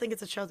don't think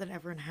it's a show that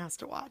everyone has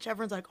to watch.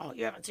 Everyone's like, "Oh,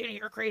 you haven't seen it?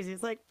 You're crazy."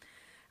 It's like,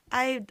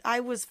 I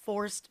was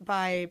forced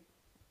by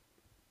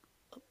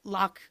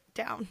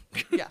lockdown.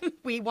 Yeah.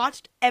 We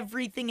watched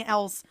everything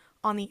else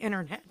on the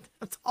internet.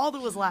 That's all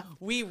that was left.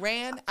 We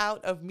ran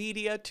out of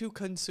media to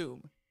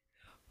consume.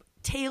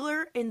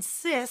 Taylor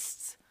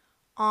insists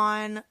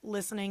on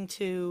listening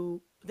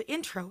to the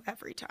intro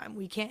every time.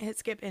 We can't hit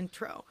skip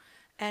intro.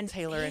 And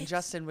Taylor and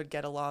Justin would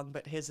get along,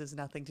 but his is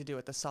nothing to do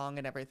with the song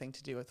and everything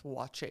to do with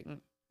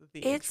watching the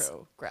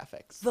intro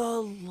graphics.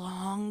 The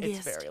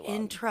longest It's very long.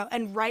 intro.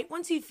 And right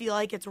once you feel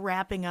like it's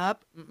wrapping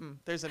up,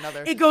 there's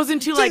another. it goes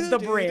into like the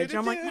bridge. And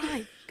I'm like,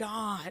 my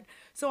God.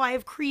 So I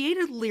have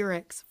created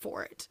lyrics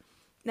for it.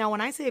 Now,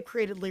 when I say I've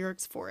created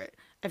lyrics for it,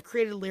 I've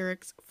created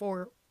lyrics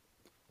for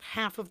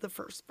half of the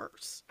first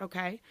verse,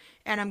 okay?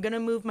 And I'm going to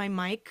move my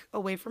mic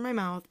away from my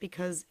mouth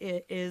because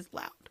it is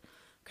loud,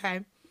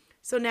 okay?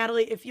 So,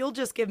 Natalie, if you'll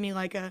just give me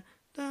like a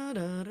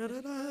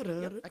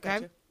da-da-da-da-da-da, I got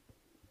okay?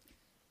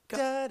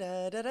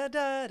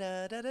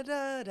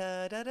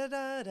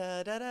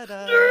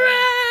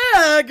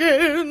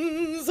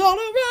 Dragons all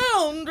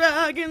around,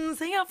 dragons,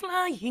 they are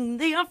flying,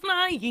 they are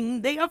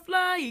flying, they are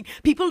flying,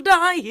 people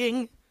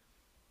dying.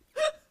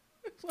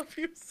 I love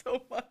you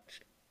so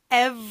much.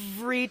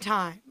 Every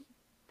time.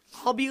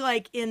 I'll be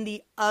like in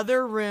the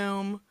other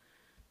room.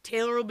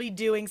 Taylor will be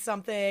doing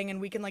something and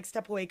we can like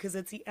step away because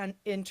it's the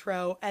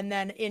intro. And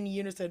then in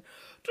unison,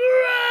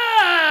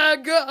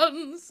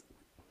 dragons.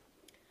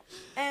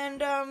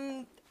 And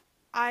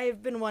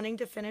I've been wanting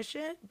to finish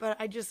it, but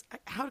I just,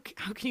 how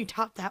can you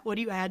top that? What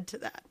do you add to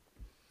that?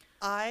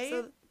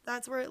 So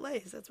that's where it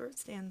lays. That's where it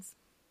stands.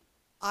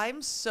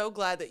 I'm so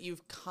glad that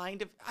you've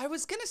I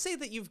was going to say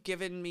that you've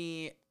given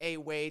me a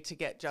way to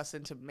get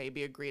Justin to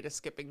maybe agree to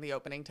skipping the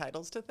opening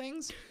titles to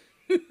things.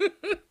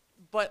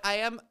 But I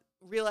am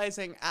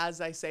realizing as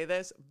I say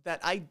this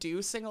that I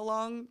do sing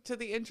along to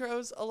the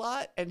intros a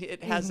lot and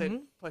it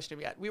hasn't pushed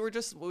him yet. We've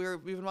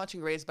been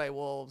watching Raised by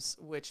Wolves,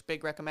 which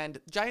big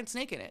recommend. Giant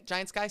snake in it,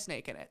 giant sky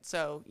snake in it.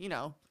 So, you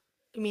know.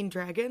 You mean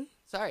dragon?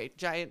 Sorry,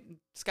 giant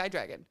sky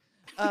dragon.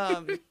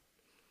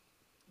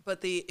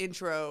 But the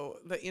intro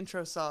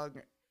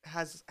song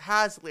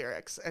has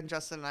lyrics, and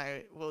Justin and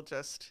I will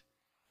just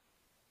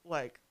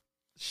like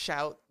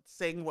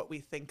sing what we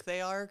think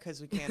they are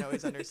because we can't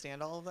always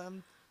understand all of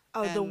them.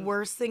 Oh, the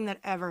worst thing that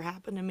ever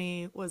happened to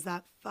me was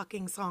that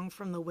fucking song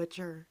from The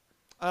Witcher.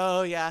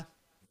 Oh yeah.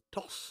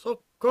 Toss a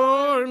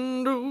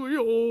coin to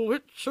your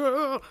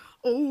Witcher,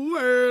 oh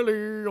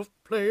valley of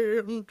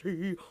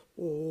plenty.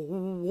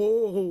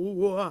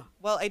 Oh.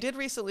 Well, I did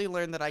recently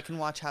learn that I can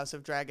watch House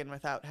of Dragon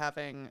without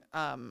having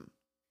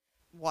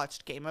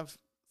watched Game of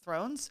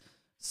Thrones.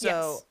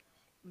 So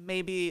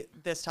maybe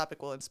this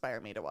topic will inspire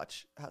me to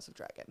watch House of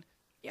Dragon.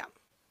 Yeah.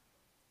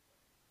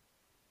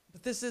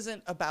 But this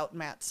isn't about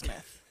Matt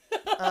Smith.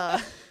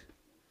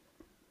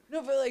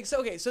 No, but like,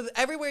 so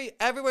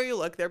everywhere you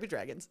look, there be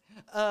dragons.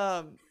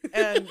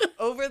 And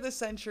over the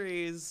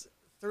centuries,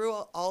 through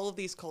all of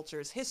these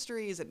cultures,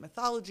 histories and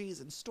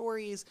mythologies and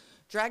stories,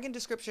 dragon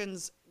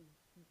descriptions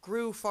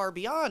grew far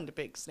beyond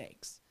big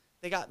snakes.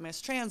 They got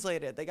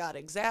mistranslated. They got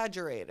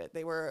exaggerated.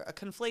 They were a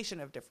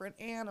conflation of different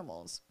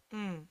animals.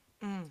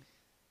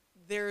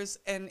 There's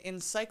an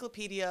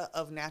encyclopedia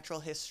of natural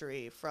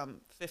history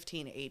from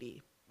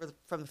 1580, or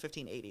from the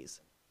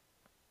 1580s.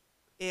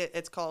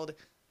 It's called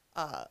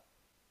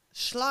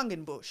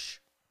Schlangenbusch,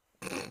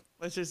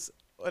 which is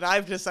what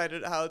I've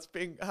decided how it's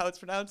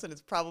pronounced, and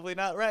it's probably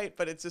not right,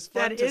 but it's just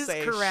fun to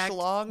say correct.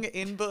 Schlang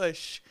in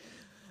Busch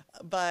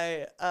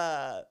by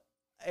a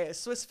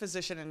Swiss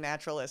physician and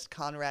naturalist,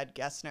 Konrad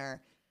Gessner.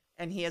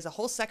 And he has a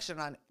whole section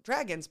on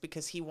dragons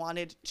because he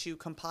wanted to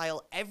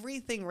compile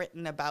everything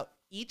written about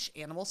each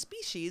animal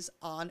species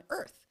on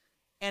Earth.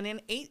 And in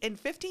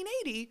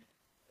 1580,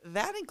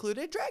 that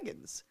included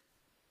dragons.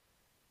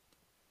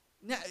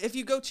 Now, if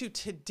you go to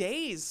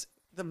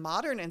the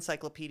modern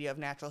Encyclopedia of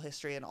Natural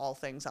History and All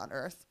Things on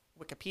Earth,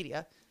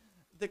 Wikipedia,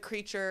 the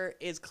creature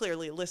is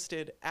clearly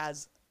listed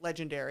as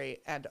legendary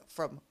and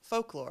from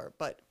folklore.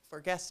 But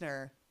for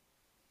Gessner,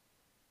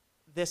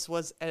 this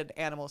was an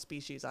animal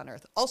species on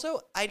Earth. Also,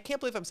 I can't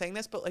believe I'm saying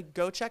this, but like,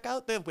 go check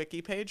out the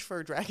wiki page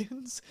for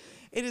dragons.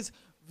 It is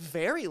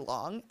very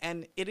long,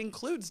 and it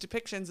includes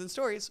depictions and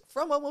stories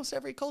from almost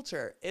every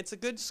culture. It's a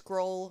good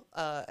scroll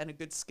and a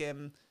good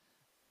skim.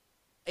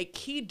 A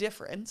key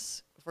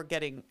difference,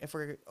 if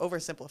we're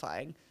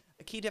oversimplifying,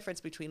 a key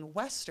difference between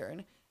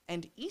Western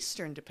and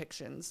Eastern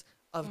depictions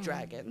of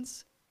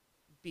dragons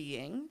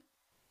being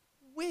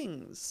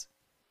wings.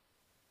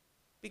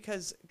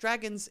 Because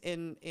dragons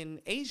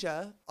in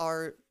Asia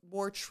are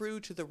more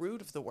true to the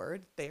root of the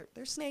word. They're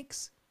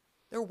snakes.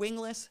 They're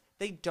wingless.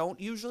 They don't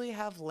usually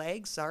have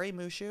legs. Sorry,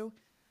 Mushu.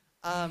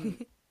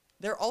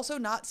 They're also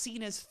not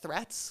seen as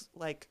threats.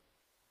 Like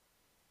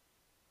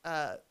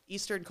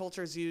Eastern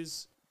cultures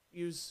use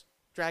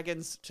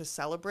dragons to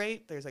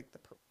celebrate. There's like the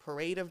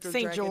parade of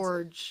dragons. St.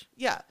 George.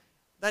 Yeah,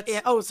 that's.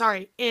 Yeah, oh,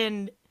 sorry.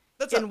 In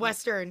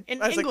Western, in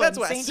England, like, that's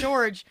West. St.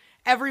 George,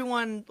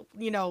 everyone,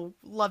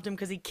 loved him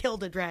because he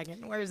killed a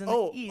dragon. Whereas in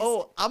the East.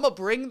 I'm gonna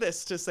bring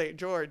this to St.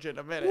 George in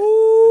a minute.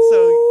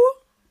 Ooh.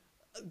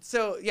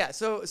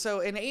 So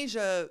in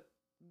Asia,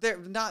 they're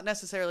not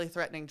necessarily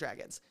threatening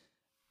dragons.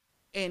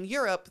 In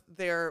Europe,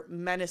 they're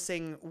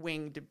menacing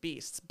winged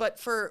beasts. But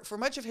for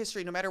much of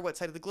history, no matter what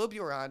side of the globe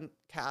you were on,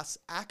 Cass,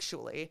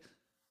 actually,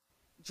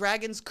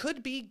 dragons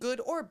could be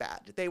good or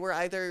bad. They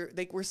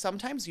were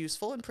sometimes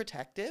useful and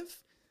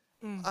protective,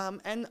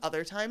 and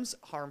other times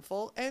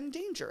harmful and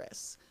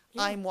dangerous.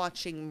 Yeah. I'm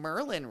watching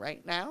Merlin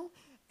right now,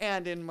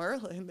 and in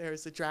Merlin,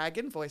 there's a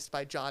dragon voiced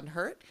by John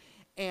Hurt,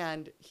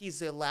 and he's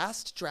the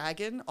last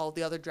dragon. All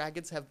the other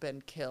dragons have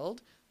been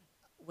killed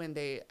when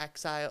they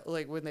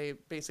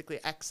basically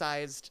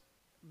excised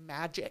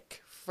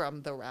magic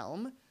from the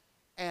realm.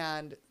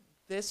 And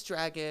this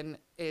dragon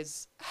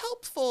is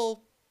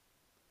helpful.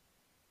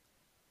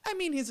 I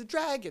mean, he's a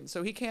dragon,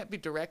 so he can't be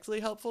directly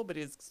helpful, but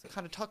he's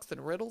kind of talks in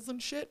riddles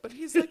and shit, but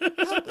he's like,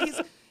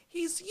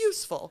 he's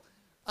useful.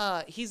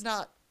 He's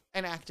not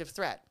an active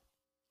threat.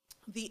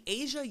 The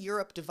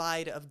Asia-Europe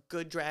divide of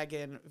good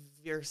dragon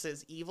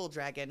versus evil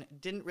dragon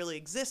didn't really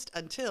exist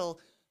until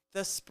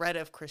the spread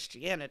of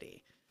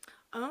Christianity.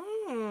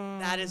 Oh.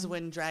 That is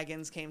when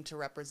dragons came to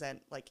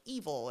represent like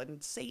evil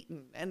and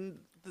Satan. And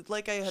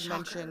like I had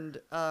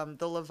mentioned,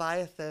 the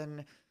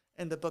Leviathan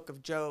in the book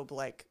of Job,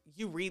 like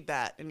you read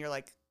that and you're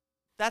like,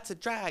 that's a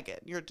dragon.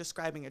 You're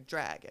describing a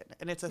dragon,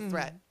 and it's a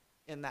threat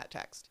in that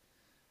text.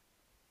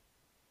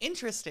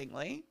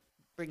 Interestingly,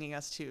 bringing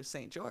us to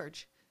St.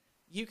 George,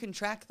 you can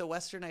track the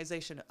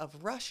westernization of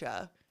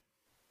Russia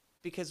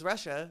because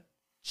Russia,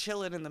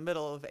 chilling in the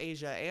middle of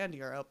Asia and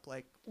Europe,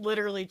 like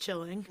literally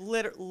chilling.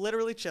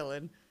 Literally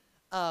chilling.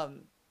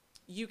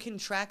 You can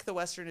track the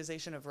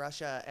westernization of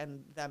Russia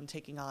and them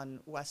taking on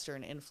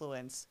Western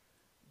influence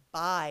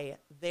by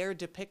their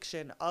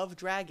depiction of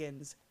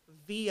dragons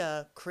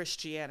via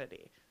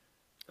Christianity.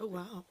 Oh,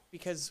 wow.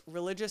 Because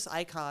religious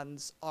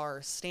icons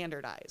are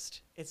standardized.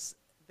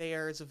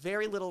 There's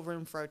very little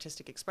room for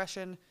artistic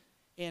expression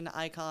in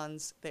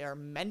icons. They are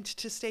meant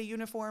to stay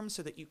uniform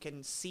so that you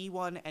can see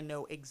one and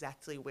know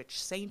exactly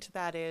which saint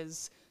that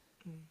is.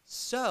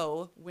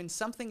 So when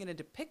something in a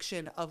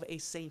depiction of a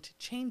saint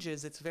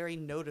changes, it's very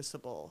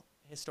noticeable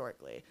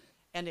historically.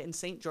 And in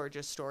St.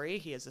 George's story,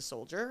 he is a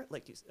soldier,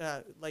 like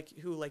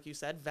you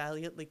said,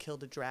 valiantly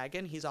killed a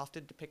dragon. He's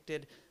often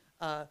depicted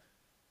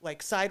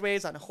like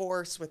sideways on a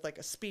horse with like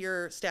a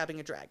spear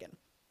stabbing a dragon.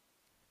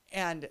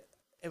 And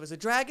it was a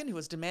dragon who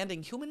was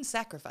demanding human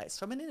sacrifice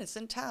from an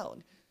innocent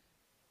town.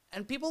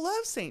 And people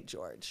love St.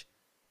 George.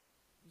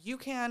 You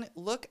can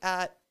look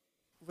at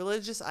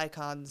religious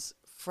icons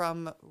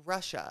from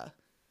Russia,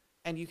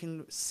 and you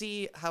can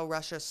see how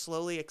Russia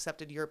slowly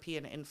accepted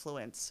European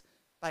influence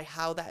by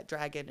how that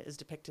dragon is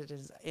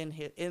depicted in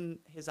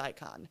his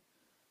icon.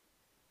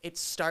 It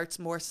starts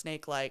more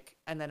snake-like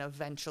and then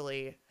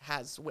eventually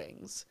has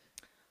wings.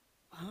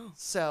 Oh.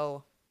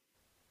 So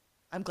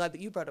I'm glad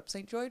that you brought up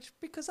St. George,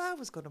 because I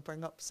was going to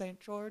bring up St.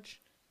 George.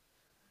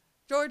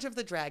 George of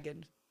the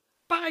Dragon.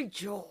 By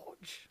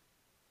George.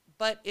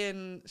 But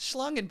in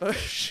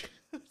Schlangenbusch.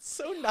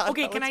 So not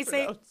okay, how can I it's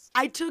say,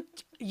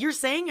 pronounced. you're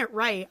saying it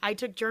right. I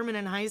took German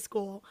in high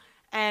school,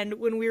 and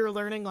when we were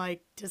learning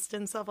like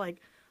distance stuff,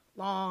 like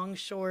long,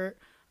 short,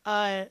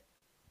 we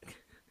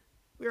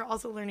were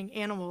also learning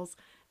animals.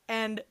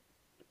 And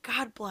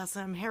God bless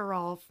him, Herr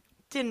Rolf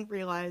didn't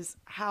realize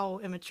how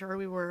immature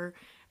we were.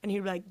 And he'd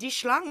be like, Die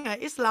Schlange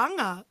ist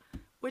lange,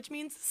 which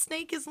means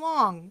snake is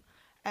long.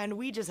 And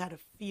we just had a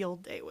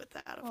field day with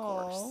that, of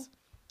course.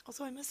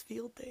 Also, I miss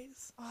field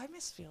days. Oh, I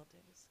miss field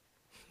days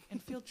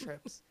and field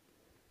trips.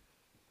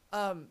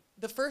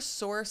 The first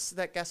source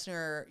that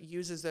Gessner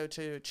uses, though,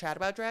 to chat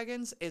about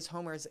dragons is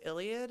Homer's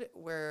Iliad,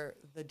 where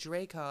the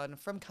Drakon,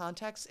 from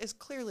context, is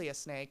clearly a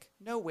snake.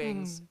 No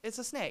wings. It's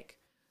a snake.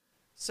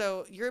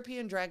 So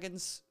European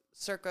dragons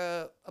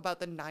circa about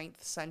the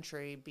 9th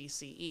century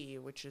BCE,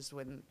 which is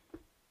when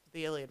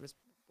the Iliad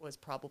was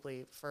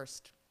probably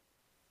first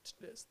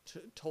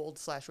told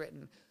 /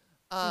 written.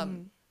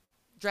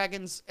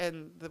 Dragons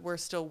were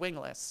still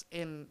wingless.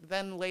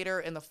 Then later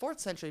in the 4th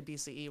century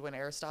BCE, when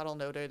Aristotle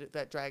noted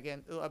that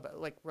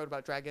wrote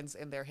about dragons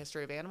in their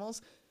History of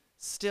Animals,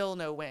 still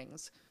no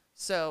wings.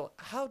 So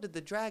how did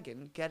the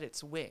dragon get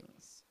its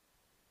wings?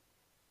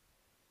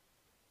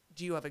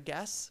 Do you have a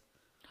guess?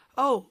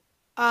 Oh,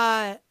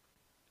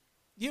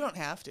 You don't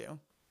have to.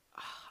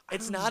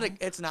 It's not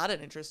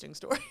an interesting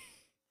story.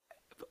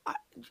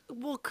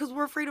 well, because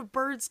we're afraid of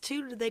birds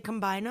too. Did they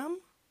combine them?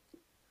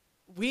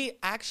 We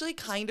actually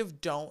kind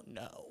of don't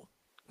know.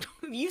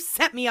 You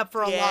set me up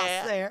for a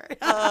loss there.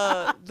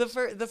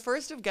 The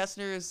first of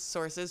Gessner's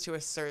sources to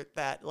assert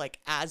that, like,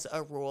 as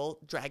a rule,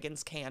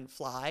 dragons can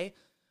fly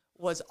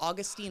was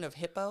Augustine of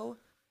Hippo.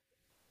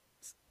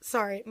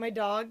 Sorry, my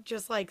dog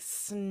just like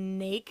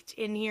snaked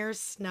in here,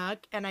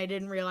 snuck, and I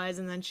didn't realize,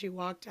 and then she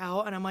walked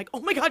out, and I'm like, oh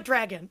my god,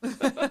 dragon.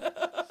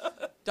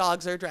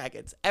 Dogs are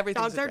dragons.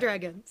 Everything's Dogs are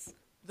dragons.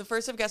 The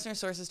first of Gessner's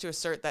sources to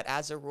assert that,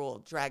 as a rule,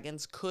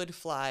 dragons could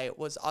fly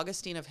was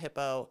Augustine of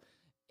Hippo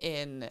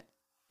in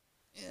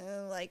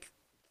like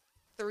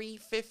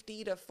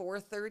 350 to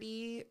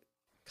 430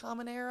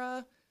 Common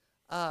Era.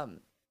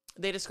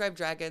 They describe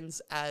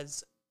dragons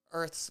as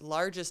Earth's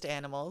largest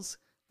animals,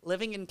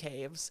 living in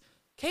caves.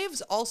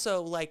 Caves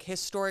also, like,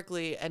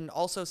 historically and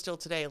also still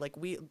today, like,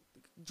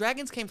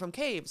 dragons came from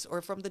caves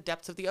or from the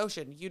depths of the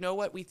ocean. You know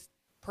what we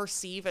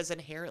perceive as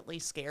inherently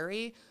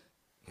scary?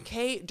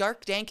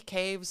 Dark, dank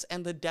caves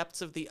and the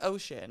depths of the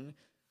ocean.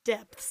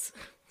 Depths.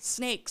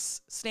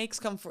 Snakes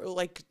come for,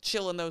 like,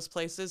 chill in those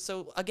places.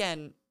 So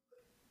again,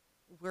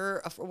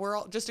 we're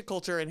all just a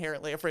culture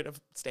inherently afraid of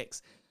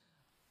snakes.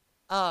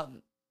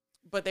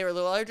 But they were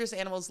the largest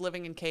animals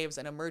living in caves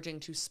and emerging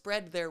to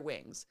spread their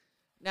wings.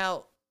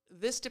 Now,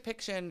 this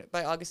depiction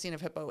by Augustine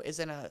of Hippo is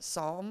in a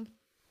psalm,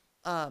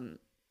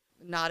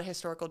 not a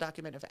historical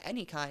document of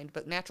any kind,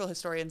 but natural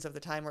historians of the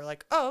time were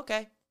like, oh,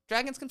 okay,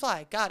 dragons can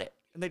fly, got it.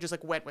 And they just,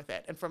 like, went with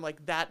it. And from,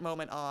 like, that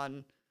moment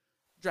on,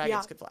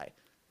 dragons could fly.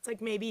 It's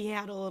like maybe he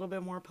had a little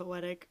bit more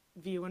poetic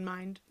view in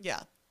mind.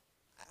 Yeah.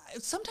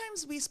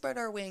 Sometimes we spread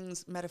our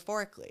wings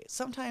metaphorically.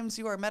 Sometimes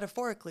you are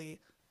metaphorically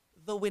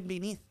the wind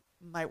beneath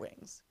my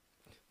wings.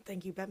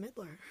 Thank you, Bette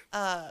Midler.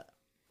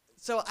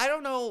 So I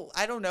don't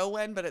know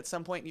when, but at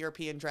some point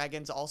European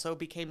dragons also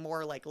became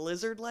more like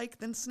lizard-like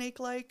than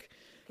snake-like,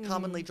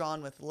 commonly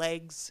drawn with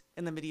legs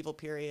in the medieval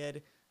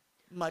period,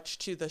 much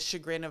to the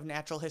chagrin of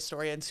natural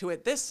historians who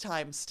at this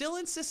time still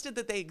insisted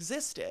that they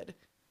existed,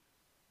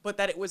 but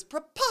that it was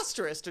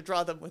preposterous to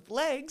draw them with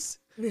legs.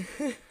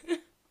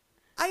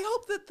 I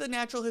hope that the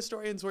natural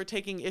historians were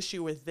taking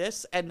issue with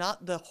this and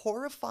not the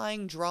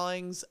horrifying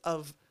drawings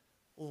of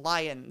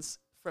lions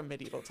from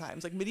medieval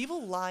times. Like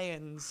medieval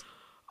lions.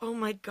 Oh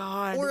my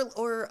god.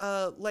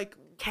 Or like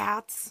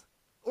cats.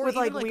 Or with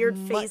even, like weird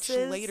much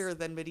faces later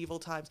than medieval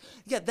times.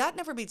 Yeah, that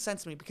never made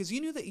sense to me because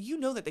you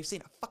know that they've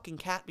seen a fucking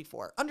cat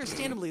before.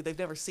 Understandably, they've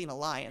never seen a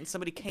lion.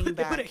 Somebody came They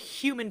back. put a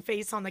human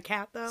face on the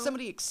cat though.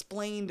 Somebody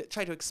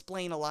tried to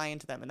explain a lion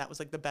to them, and that was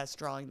like the best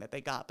drawing that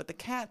they got. But the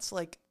cat's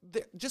like,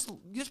 there's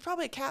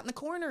probably a cat in the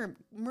corner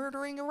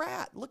murdering a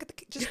rat. Look at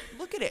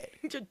look at it.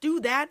 Just do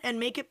that and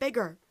make it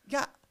bigger.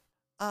 Yeah.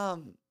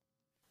 Well,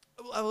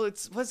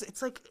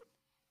 it's like.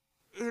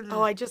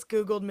 Oh, I just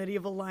Googled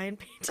medieval lion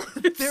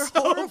paintings. They're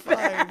so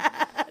horrifying.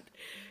 bad.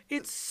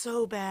 It's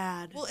so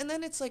bad. Well, and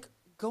then it's like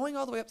going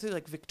all the way up to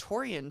like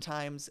Victorian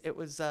times. It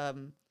was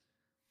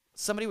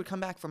somebody would come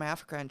back from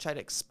Africa and try to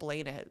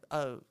explain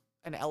an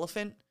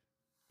elephant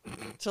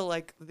to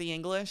like the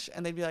English,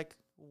 and they'd be like,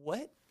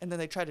 "What?" And then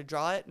they try to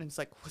draw it, and it's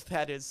like, well,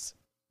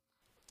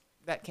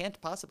 that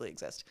can't possibly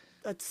exist.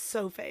 That's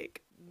so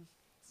fake.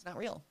 It's not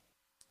real.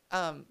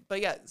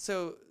 But yeah,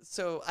 so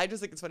I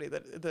just think it's funny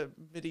that the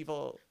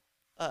medieval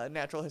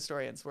natural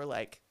historians were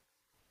like,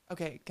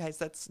 okay, guys,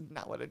 that's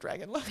not what a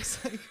dragon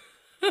looks like.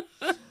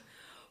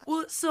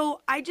 Well,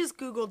 so I just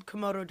Googled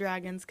Komodo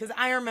dragons because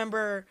I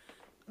remember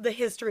the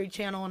History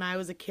Channel when I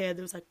was a kid.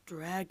 There was like,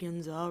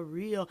 dragons are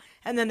real.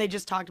 And then they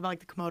just talked about like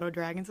the Komodo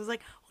dragons. I was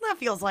like, well, that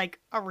feels like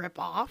a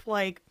ripoff.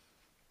 Like,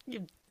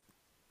 you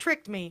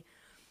tricked me.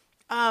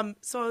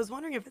 So I was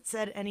wondering if it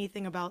said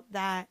anything about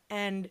that.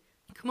 And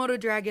Komodo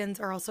dragons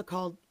are also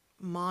called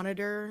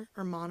monitor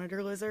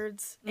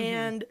lizards. Mm-hmm.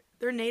 And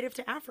they're native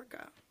to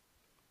Africa.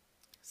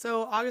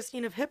 So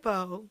Augustine of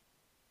Hippo,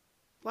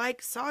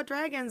 like, saw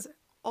dragons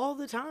all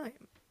the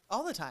time.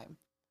 All the time.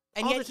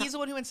 And yet he's the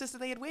one who insisted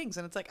they had wings.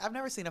 And it's like, I've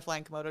never seen a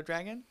flying Komodo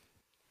dragon.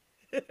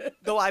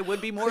 Though I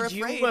would be more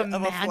afraid of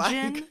a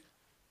flying.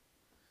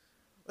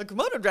 The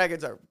Komodo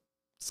dragons are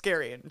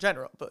scary in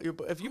general. But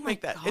if you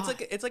make that,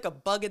 it's like a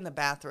bug in the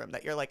bathroom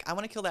that you're like, I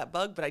want to kill that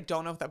bug, but I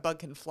don't know if that bug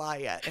can fly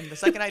yet. And the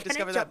second I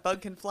discover that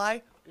bug can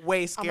fly,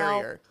 way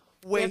scarier.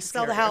 We way have to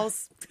sell the scarier.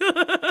 house.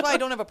 That's why I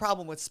don't have a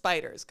problem with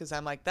spiders, because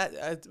I'm like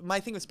that. My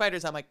thing with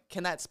spiders, I'm like,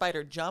 can that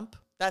spider jump?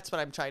 That's what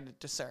I'm trying to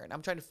discern.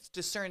 I'm trying to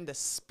discern the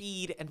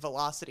speed and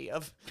velocity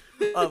of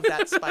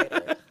that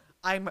spider.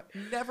 I'm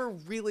never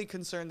really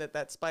concerned that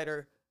that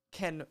spider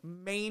can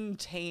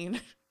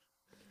maintain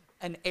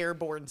an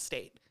airborne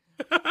state.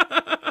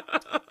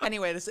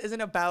 Anyway, this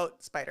isn't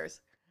about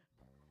spiders.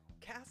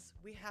 Cass,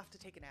 we have to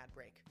take an ad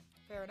break.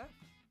 Fair enough.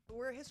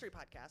 We're a history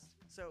podcast,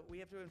 so we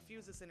have to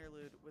infuse this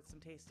interlude with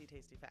some tasty,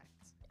 tasty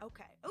facts.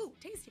 Okay. Oh,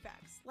 tasty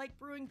facts. Like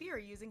brewing beer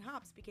using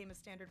hops became a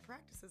standard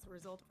practice as a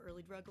result of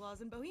early drug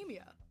laws in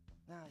Bohemia.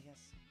 Ah,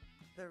 yes.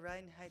 The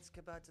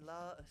Reinheitsgebot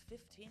Law of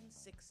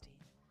 1560.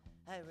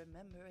 I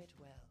remember it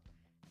well.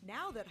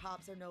 Now that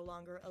hops are no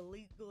longer a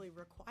legally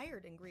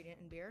required ingredient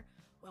in beer,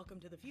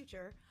 welcome to the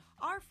future,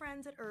 our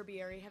friends at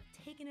Herbiary have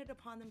taken it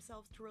upon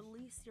themselves to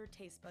release your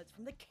taste buds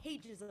from the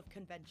cages of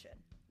convention.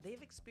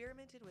 They've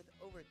experimented with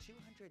over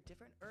 200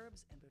 different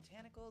herbs and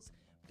botanicals,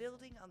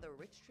 building on the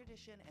rich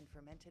tradition and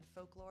fermented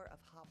folklore of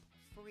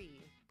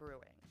hop-free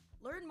brewing.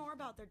 Learn more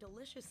about their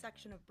delicious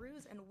section of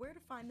brews and where to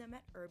find them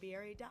at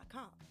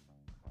herbiary.com.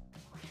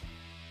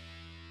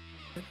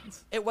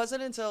 It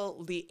wasn't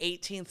until the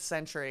 18th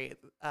century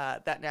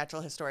that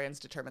natural historians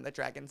determined that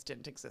dragons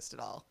didn't exist at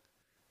all.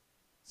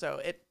 So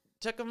it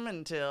took them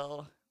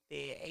until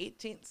the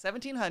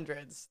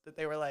 1700s that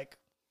they were like,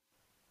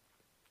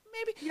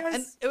 maybe. Yes.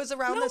 And it was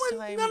around this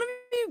time. None of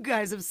you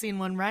guys have seen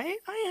one, right?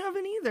 I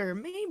haven't either.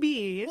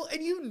 Maybe. Well,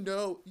 and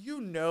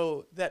you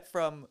know that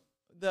from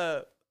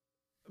the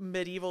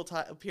medieval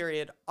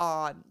period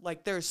on,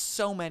 like, there's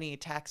so many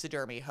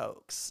taxidermy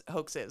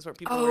hoaxes where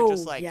people were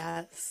just like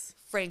yes.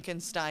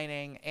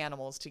 Frankensteining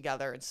animals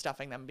together and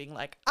stuffing them, being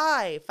like,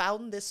 I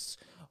found this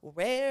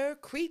rare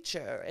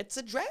creature. It's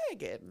a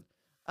dragon.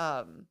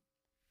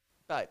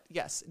 But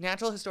yes,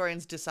 natural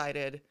historians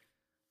decided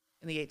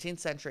in the 18th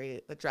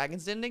century that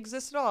dragons didn't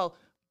exist at all.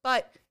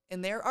 But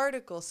in their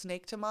article,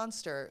 Snake to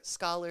Monster,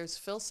 scholars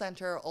Phil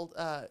Center,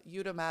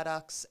 Yuda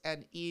Maddox,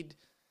 and E.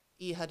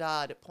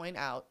 Haddad point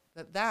out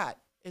that that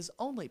is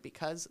only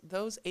because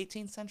those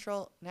 18th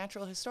century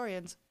natural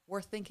historians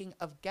were thinking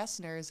of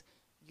Gessner's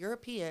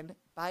European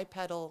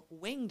bipedal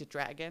winged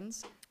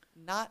dragons,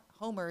 not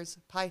Homer's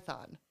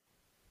python.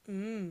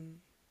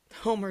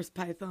 Homer's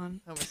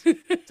Python.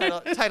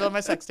 Title of my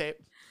sex tape.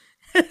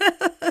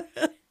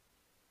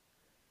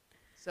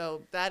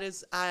 So that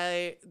is,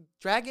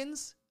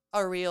 dragons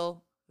are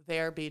real.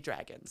 There be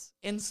dragons.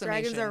 In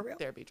summation, Dragons are real.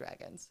 there be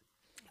dragons.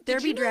 There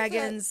Did be you know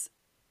dragons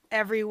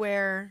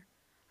everywhere.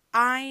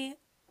 I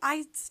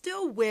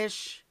still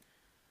wish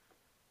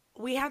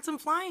we had some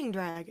flying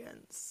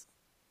dragons.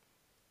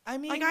 I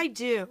mean, Like I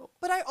do.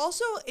 but I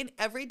also, in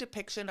every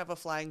depiction of a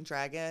flying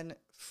dragon,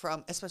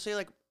 from especially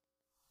like,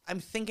 I'm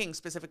thinking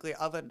specifically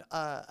of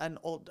an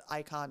old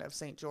icon of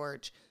St.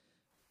 George.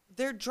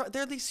 They're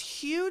these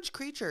huge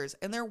creatures,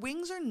 and their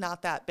wings are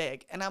not that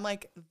big. And I'm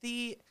like,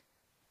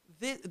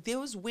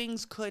 those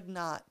wings could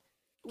not.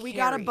 We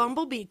got a carry-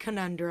 bumblebee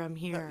conundrum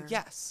here.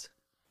 Yes,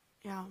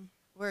 Yeah.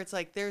 where it's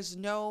like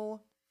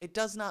it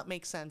does not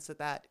make sense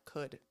that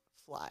could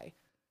fly.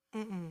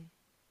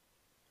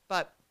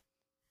 But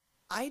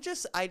I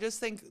just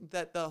think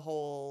that the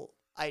whole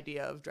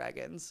idea of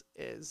dragons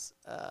is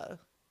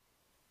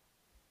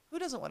who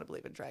doesn't want to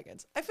believe in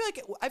dragons? I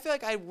feel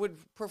like I would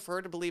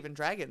prefer to believe in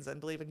dragons than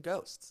believe in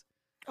ghosts.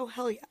 Oh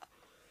hell yeah.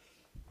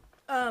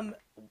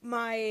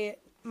 My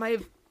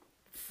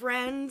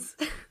friend's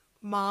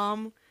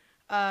mom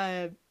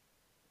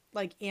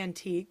like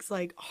antiques,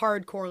 like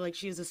hardcore, like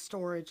she has a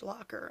storage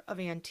locker of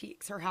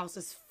antiques. Her house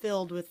is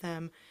filled with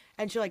them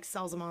and she like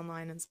sells them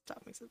online and stuff,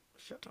 makes a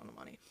shit ton of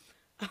money.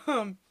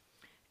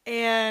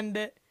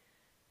 And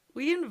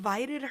we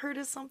invited her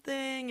to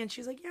something and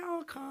she's like, yeah,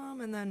 I'll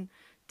come, and then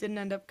didn't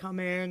end up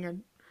coming.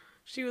 And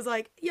she was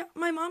like, yeah,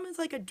 my mom is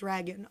like a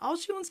dragon. All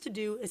she wants to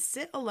do is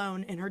sit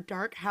alone in her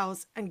dark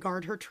house and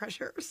guard her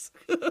treasures.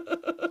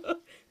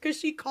 Because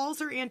she calls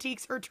her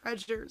antiques her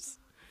treasures.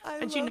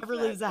 And she never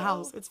leaves the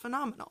house. It's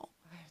phenomenal.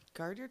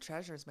 Guard your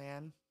treasures,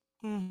 man.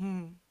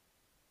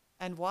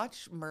 And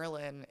watch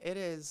Merlin. It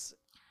is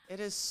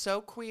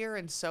so queer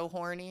and so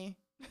horny.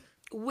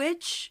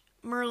 Which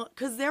Merlin?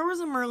 Because there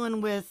was a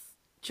Merlin with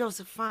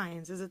Joseph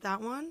Fiennes. Is it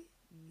that one?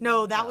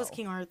 No, that was No.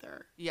 King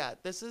Arthur. Yeah,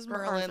 this is Or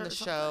Merlin, Arthur the or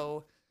something.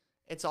 show.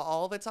 It's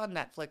all of it's on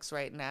Netflix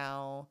right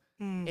now.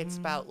 It's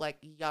about like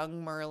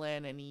young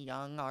Merlin and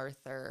young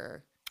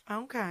Arthur.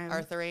 Okay.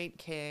 Arthur ain't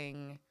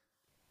king.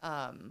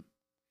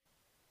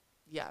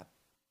 Yeah.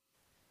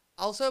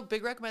 Also,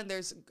 big recommend.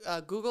 There's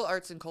Google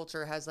Arts and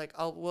Culture has like,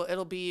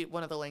 it'll be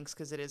one of the links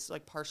because it is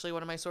like partially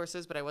one of my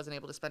sources, but I wasn't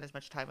able to spend as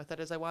much time with it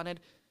as I wanted,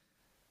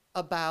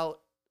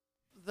 about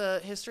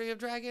the history of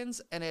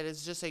dragons, and it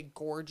is just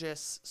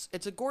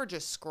it's a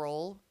gorgeous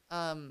scroll,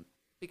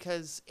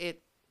 because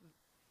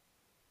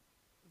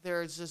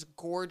there's just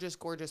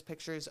gorgeous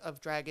pictures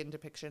of dragon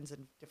depictions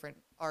and different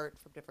art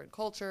from different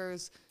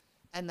cultures,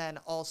 and then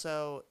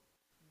also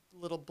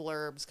little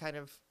blurbs kind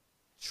of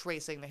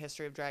tracing the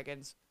history of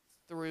dragons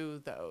through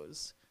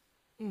those.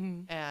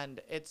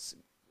 And it's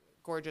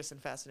gorgeous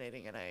and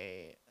fascinating, and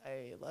I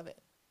love it.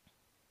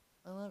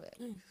 I love it.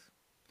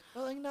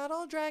 But like, not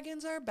all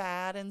dragons are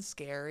bad and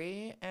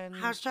scary, and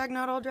Hashtag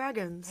not all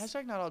dragons.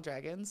 hashtag not all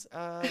dragons.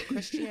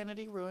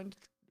 Christianity ruined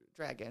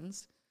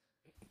dragons.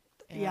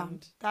 Yeah,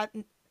 And that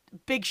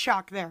big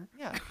shock there.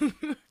 yeah.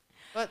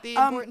 But the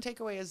important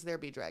takeaway is there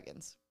be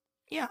dragons.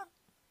 Yeah.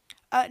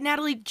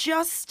 Natalie,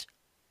 just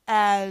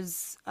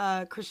as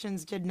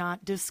Christians did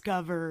not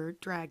discover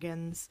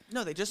dragons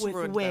No, they just with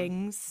ruined them.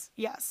 wings,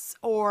 yes,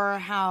 or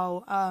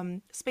how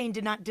Spain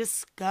did not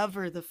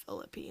discover the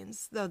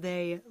Philippines, though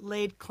they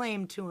laid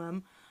claim to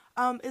them.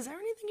 Is there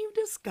anything you've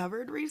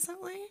discovered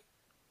recently?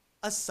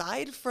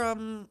 Aside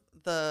from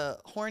the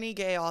horny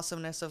gay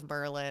awesomeness of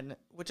Merlin,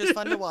 which is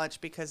fun to watch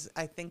because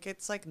I think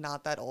it's like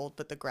not that old,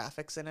 but the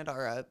graphics in it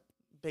are a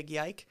big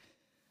yike.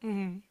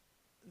 Mm-hmm.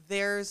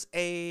 There's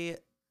a,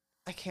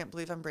 I can't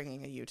believe I'm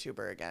bringing a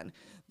YouTuber again.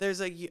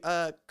 There's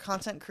a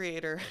content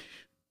creator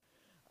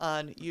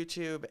on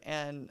YouTube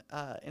and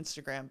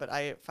Instagram, but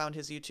I found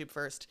his YouTube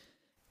first,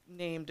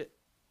 named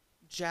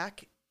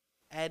Jack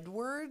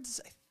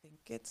Edwards. I think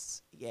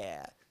it's,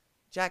 yeah,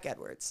 Jack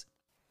Edwards.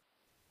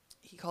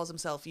 He calls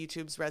himself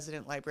YouTube's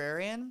resident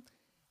librarian,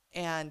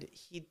 and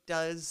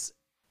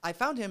I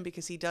found him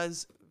because he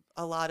does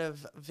a lot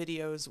of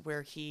videos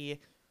where he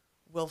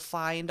will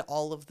find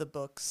all of the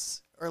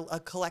books or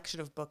a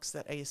collection of books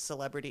that a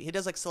celebrity, he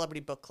does like Celebrity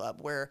Book Club,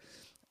 where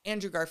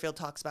Andrew Garfield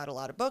talks about a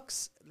lot of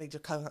books. They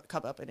just come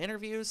up in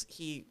interviews.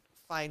 He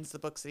finds the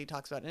books that he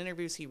talks about in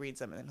interviews. He reads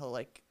them, and then he'll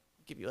like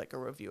give you like a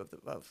review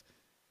of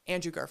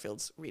Andrew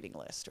Garfield's reading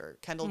list or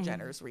Kendall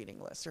Jenner's reading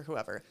list or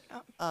whoever.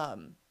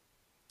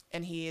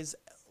 And he is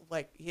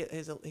like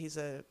he's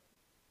a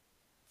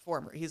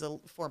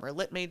former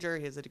lit major.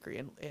 He has a degree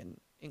in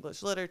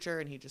English literature,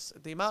 and he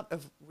just, the amount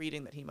of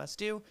reading that he must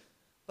do.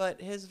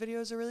 But his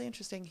videos are really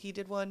interesting. He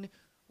did one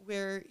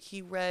where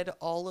he read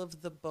all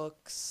of the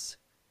books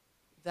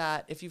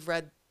that, if you've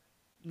read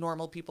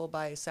Normal People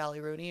by Sally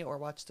Rooney or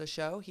watched the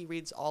show, he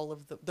reads all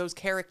of those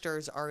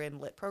characters are in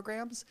lit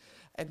programs.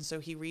 And so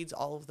he reads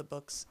all of the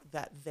books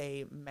that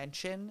they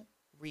mention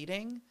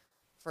reading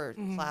for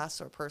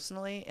class or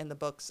personally in the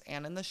books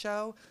and in the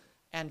show,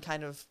 and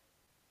kind of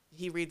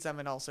he reads them,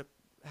 and also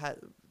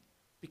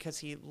because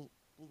he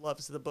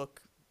loves the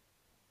book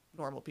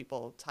Normal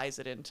People, ties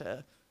it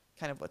into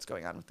kind of what's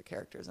going on with the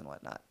characters and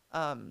whatnot.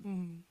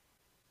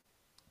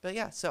 But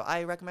yeah, so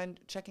I recommend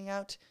checking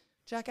out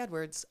Jack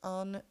Edwards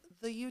on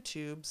the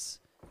YouTubes.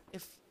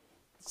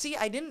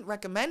 I didn't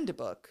recommend a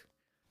book.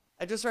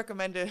 I just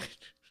recommended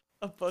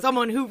a book.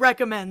 Someone who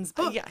recommends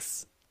books.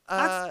 Yes.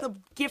 That's the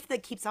gift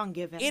that keeps on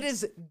giving. It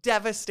is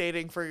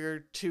devastating for your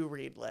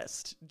to-read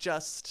list.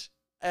 Just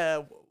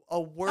a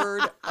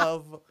word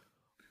of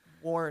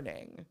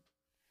warning.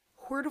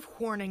 Word of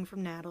warning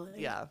from Natalie.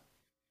 Yeah.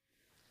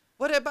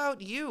 What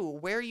about you?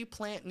 Where are you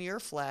planting your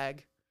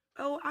flag?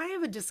 Oh, I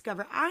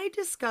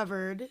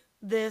discovered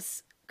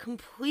this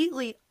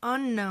completely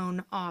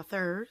unknown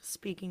author,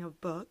 speaking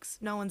of books.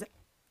 No one's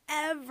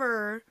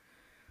ever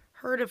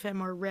heard of him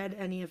or read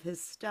any of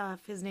his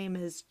stuff. His name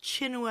is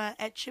Chinua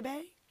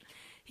Achebe.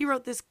 He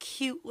wrote this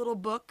cute little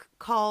book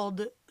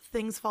called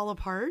Things Fall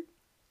Apart.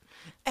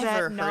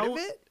 Ever heard of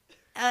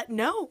it?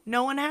 No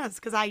one has,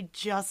 because I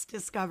just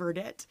discovered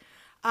it.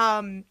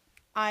 I'm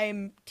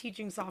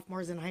teaching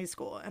sophomores in high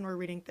school, and we're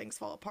reading Things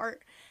Fall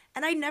Apart.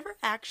 And I never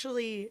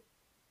actually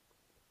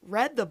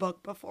read the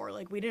book before.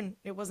 Like,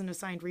 it wasn't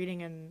assigned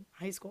reading in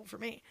high school for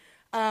me.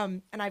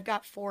 And I've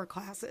got 4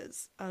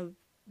 classes of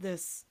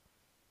this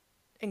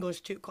English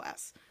 2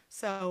 class.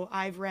 So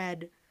I've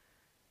read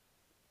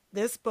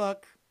this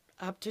book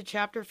up to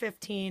chapter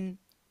 15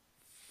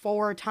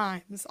 4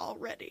 times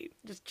already.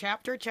 Just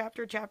chapter,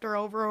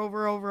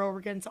 over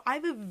again. So I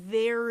have a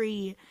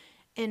very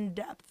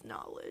in-depth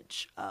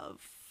knowledge of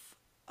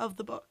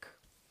the book.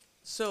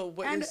 So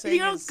what And, you're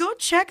saying is, go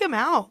check him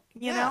out.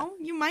 You Yeah. know,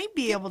 you might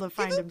be able to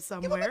find him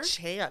somewhere. give him a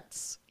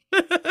chance.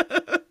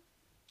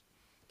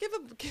 give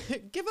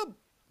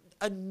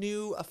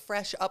a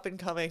fresh up and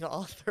coming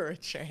author a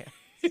chance.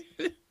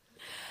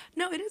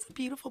 No, it is a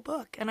beautiful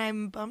book, and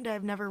I'm bummed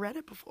I've never read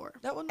it before.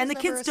 That one was and the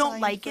never kids don't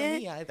assigned like for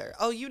it. me either.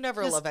 Oh, you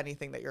never Just- love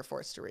anything that you're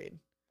forced to read.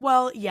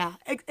 Well, yeah,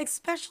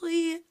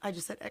 especially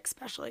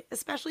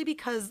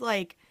because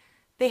like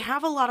they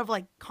have a lot of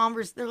like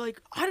they're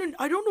like,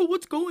 I don't know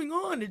what's going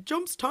on. It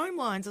jumps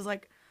timelines. It's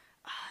like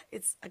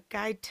it's a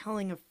guy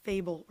telling a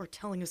fable or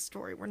telling a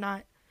story. We're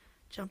not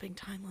jumping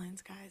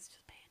timelines, guys.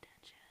 Just pay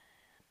attention.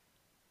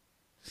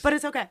 But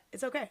it's okay.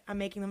 It's okay. I'm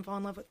making them fall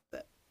in love with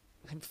it.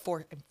 I'm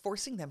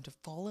forcing them to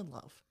fall in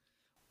love.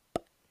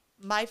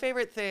 My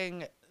favorite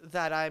thing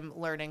that I'm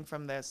learning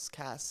from this,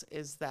 Cass,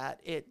 is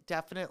that it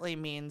definitely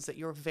means that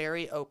you're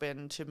very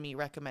open to me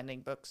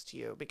recommending books to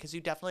you, because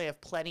you definitely have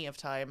plenty of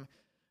time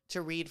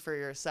to read for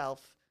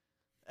yourself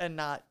and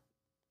not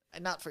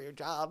for your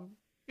job.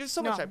 You have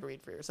so much No. time to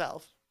read for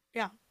yourself.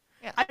 Yeah.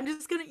 Yeah. I'm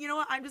just gonna,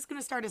 I'm just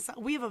gonna start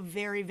we have a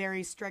very,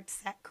 very strict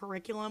set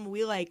curriculum.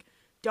 We like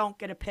don't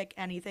get to pick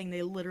anything.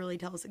 They literally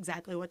tell us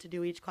exactly what to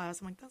do each class.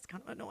 I'm like, that's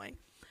kind of annoying.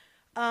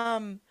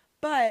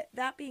 But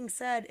that being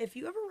said, if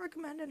you ever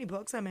recommend any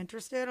books I'm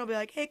interested, I'll be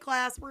like, hey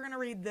class, we're gonna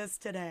read this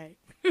today.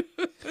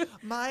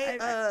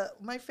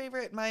 My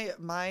favorite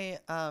my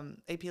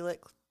AP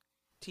Lit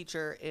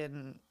teacher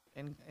in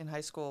high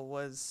school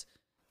was,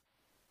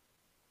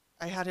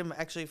 I had him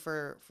actually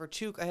for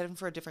I had him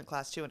for a different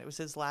class too, and it was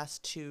his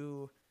last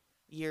 2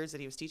 years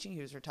that he was teaching.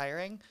 He was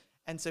retiring,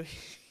 and so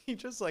he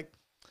just like,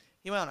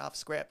 he went off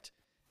script.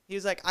 He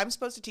was like, we're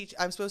supposed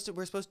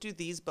to do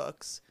these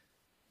books.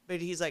 But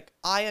he's like,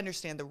 I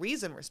understand the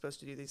reason we're supposed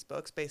to do these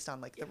books based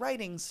on like the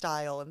writing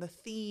style and the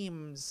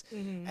themes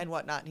and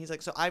whatnot. And he's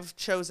like, so I've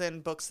chosen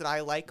books that I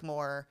like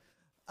more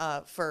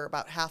for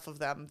about half of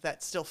them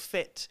that still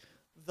fit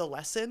the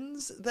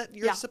lessons that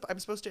I'm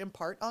supposed to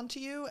impart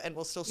onto you and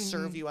will still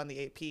serve you on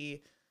the AP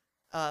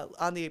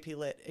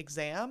Lit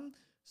exam.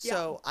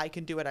 So I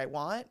can do what I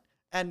want.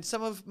 And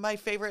some of my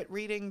favorite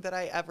reading that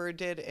I ever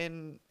did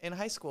in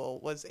high school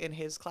was in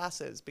his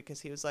classes,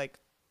 because he was like,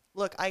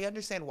 look, I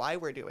understand why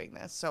we're doing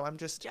this, so I'm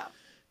just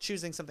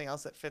choosing something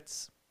else that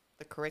fits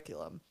the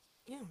curriculum.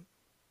 Yeah.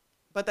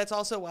 But that's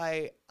also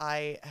why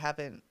I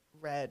haven't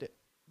read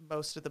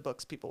most of the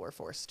books people were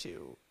forced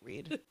to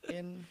read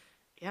in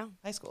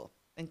high school,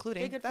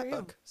 including that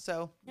book.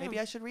 So maybe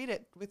I should read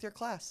it with your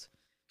class.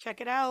 Check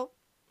it out.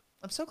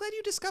 I'm so glad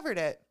you discovered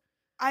it.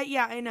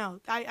 I know.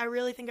 I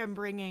really think I'm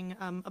bringing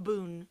a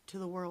boon to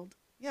the world.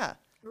 Yeah.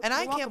 And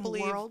I can't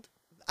believe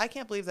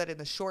that in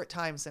the short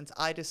time since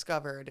I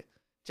discovered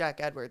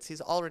Jack Edwards,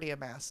 he's already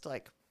amassed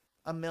like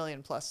 1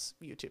 million+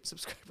 YouTube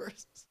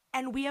subscribers.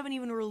 And we haven't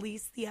even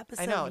released the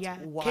episode yet.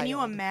 It's wild. Can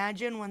you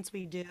imagine once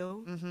we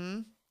do? Mm-hmm.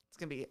 It's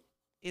going to be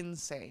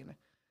insane.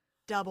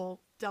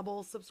 Double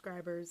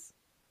subscribers.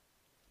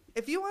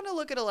 If you want to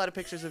look at a lot of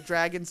pictures of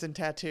dragons and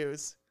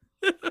tattoos,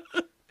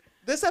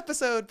 this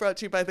episode brought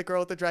to you by the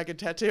girl with the dragon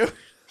tattoo.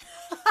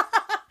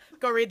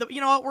 Go read you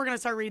know what? We're going to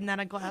start reading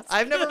that in class.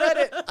 I've never read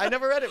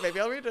it.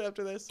 Maybe I'll read it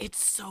after this.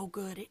 It's so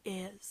good. It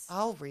is.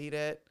 I'll read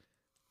it.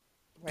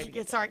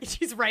 Sorry,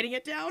 she's writing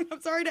it down. I'm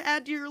sorry to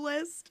add to your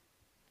list.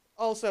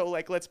 Also,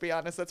 like, let's be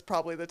honest, that's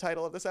probably the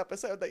title of this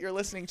episode that you're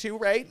listening to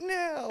right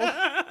now.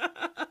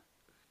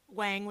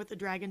 Wang with the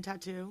dragon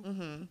tattoo.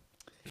 Mm-hmm.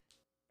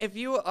 If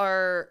you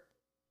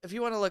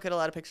want to look at a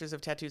lot of pictures of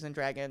tattoos and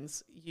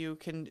dragons, you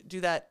can do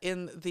that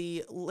in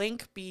the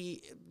links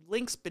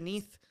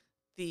beneath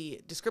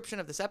the description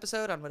of this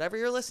episode on whatever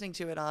you're listening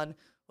to it on.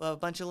 We'll have a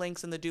bunch of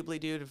links in the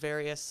doobly-doo to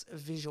various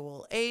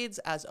visual aids.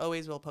 As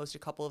always, we'll post a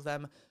couple of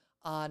them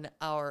on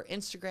our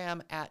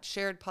Instagram at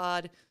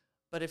SharedPod.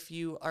 But if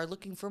you are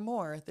looking for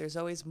more, there's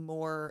always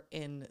more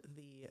in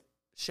the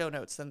show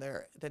notes than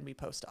we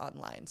post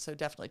online. So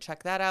definitely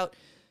check that out.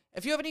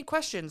 If you have any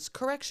questions,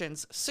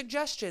 corrections,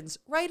 suggestions,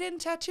 write in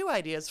tattoo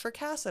ideas for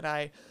Cass and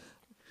I.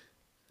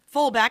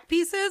 Full back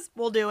pieces,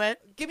 we'll do it.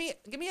 Give me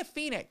a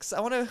phoenix.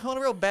 I want a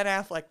real Ben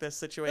Affleck this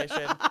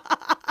situation.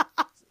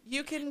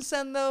 You can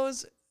send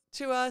those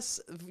to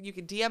us. You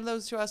can DM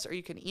those to us, or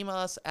you can email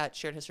us at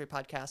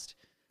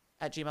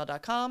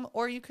sharedhistorypodcast@gmail.com,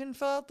 or you can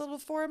fill out the little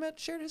form at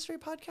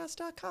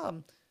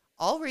sharedhistorypodcast.com.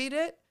 I'll read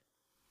it.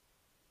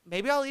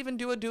 Maybe I'll even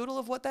do a doodle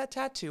of what that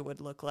tattoo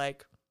would look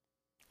like.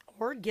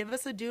 Or give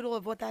us a doodle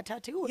of what that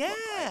tattoo would look like.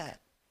 Yeah.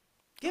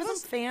 Give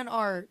us fan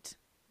art.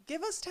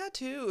 Give us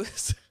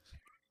tattoos.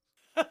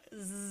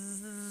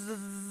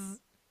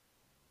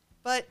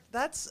 But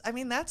that's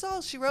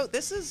all she wrote.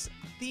 This is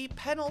the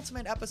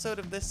penultimate episode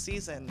of this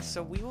season,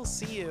 so we will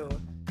see you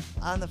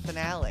on the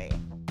finale.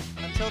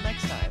 Until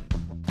next time.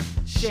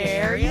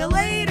 Share you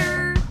later.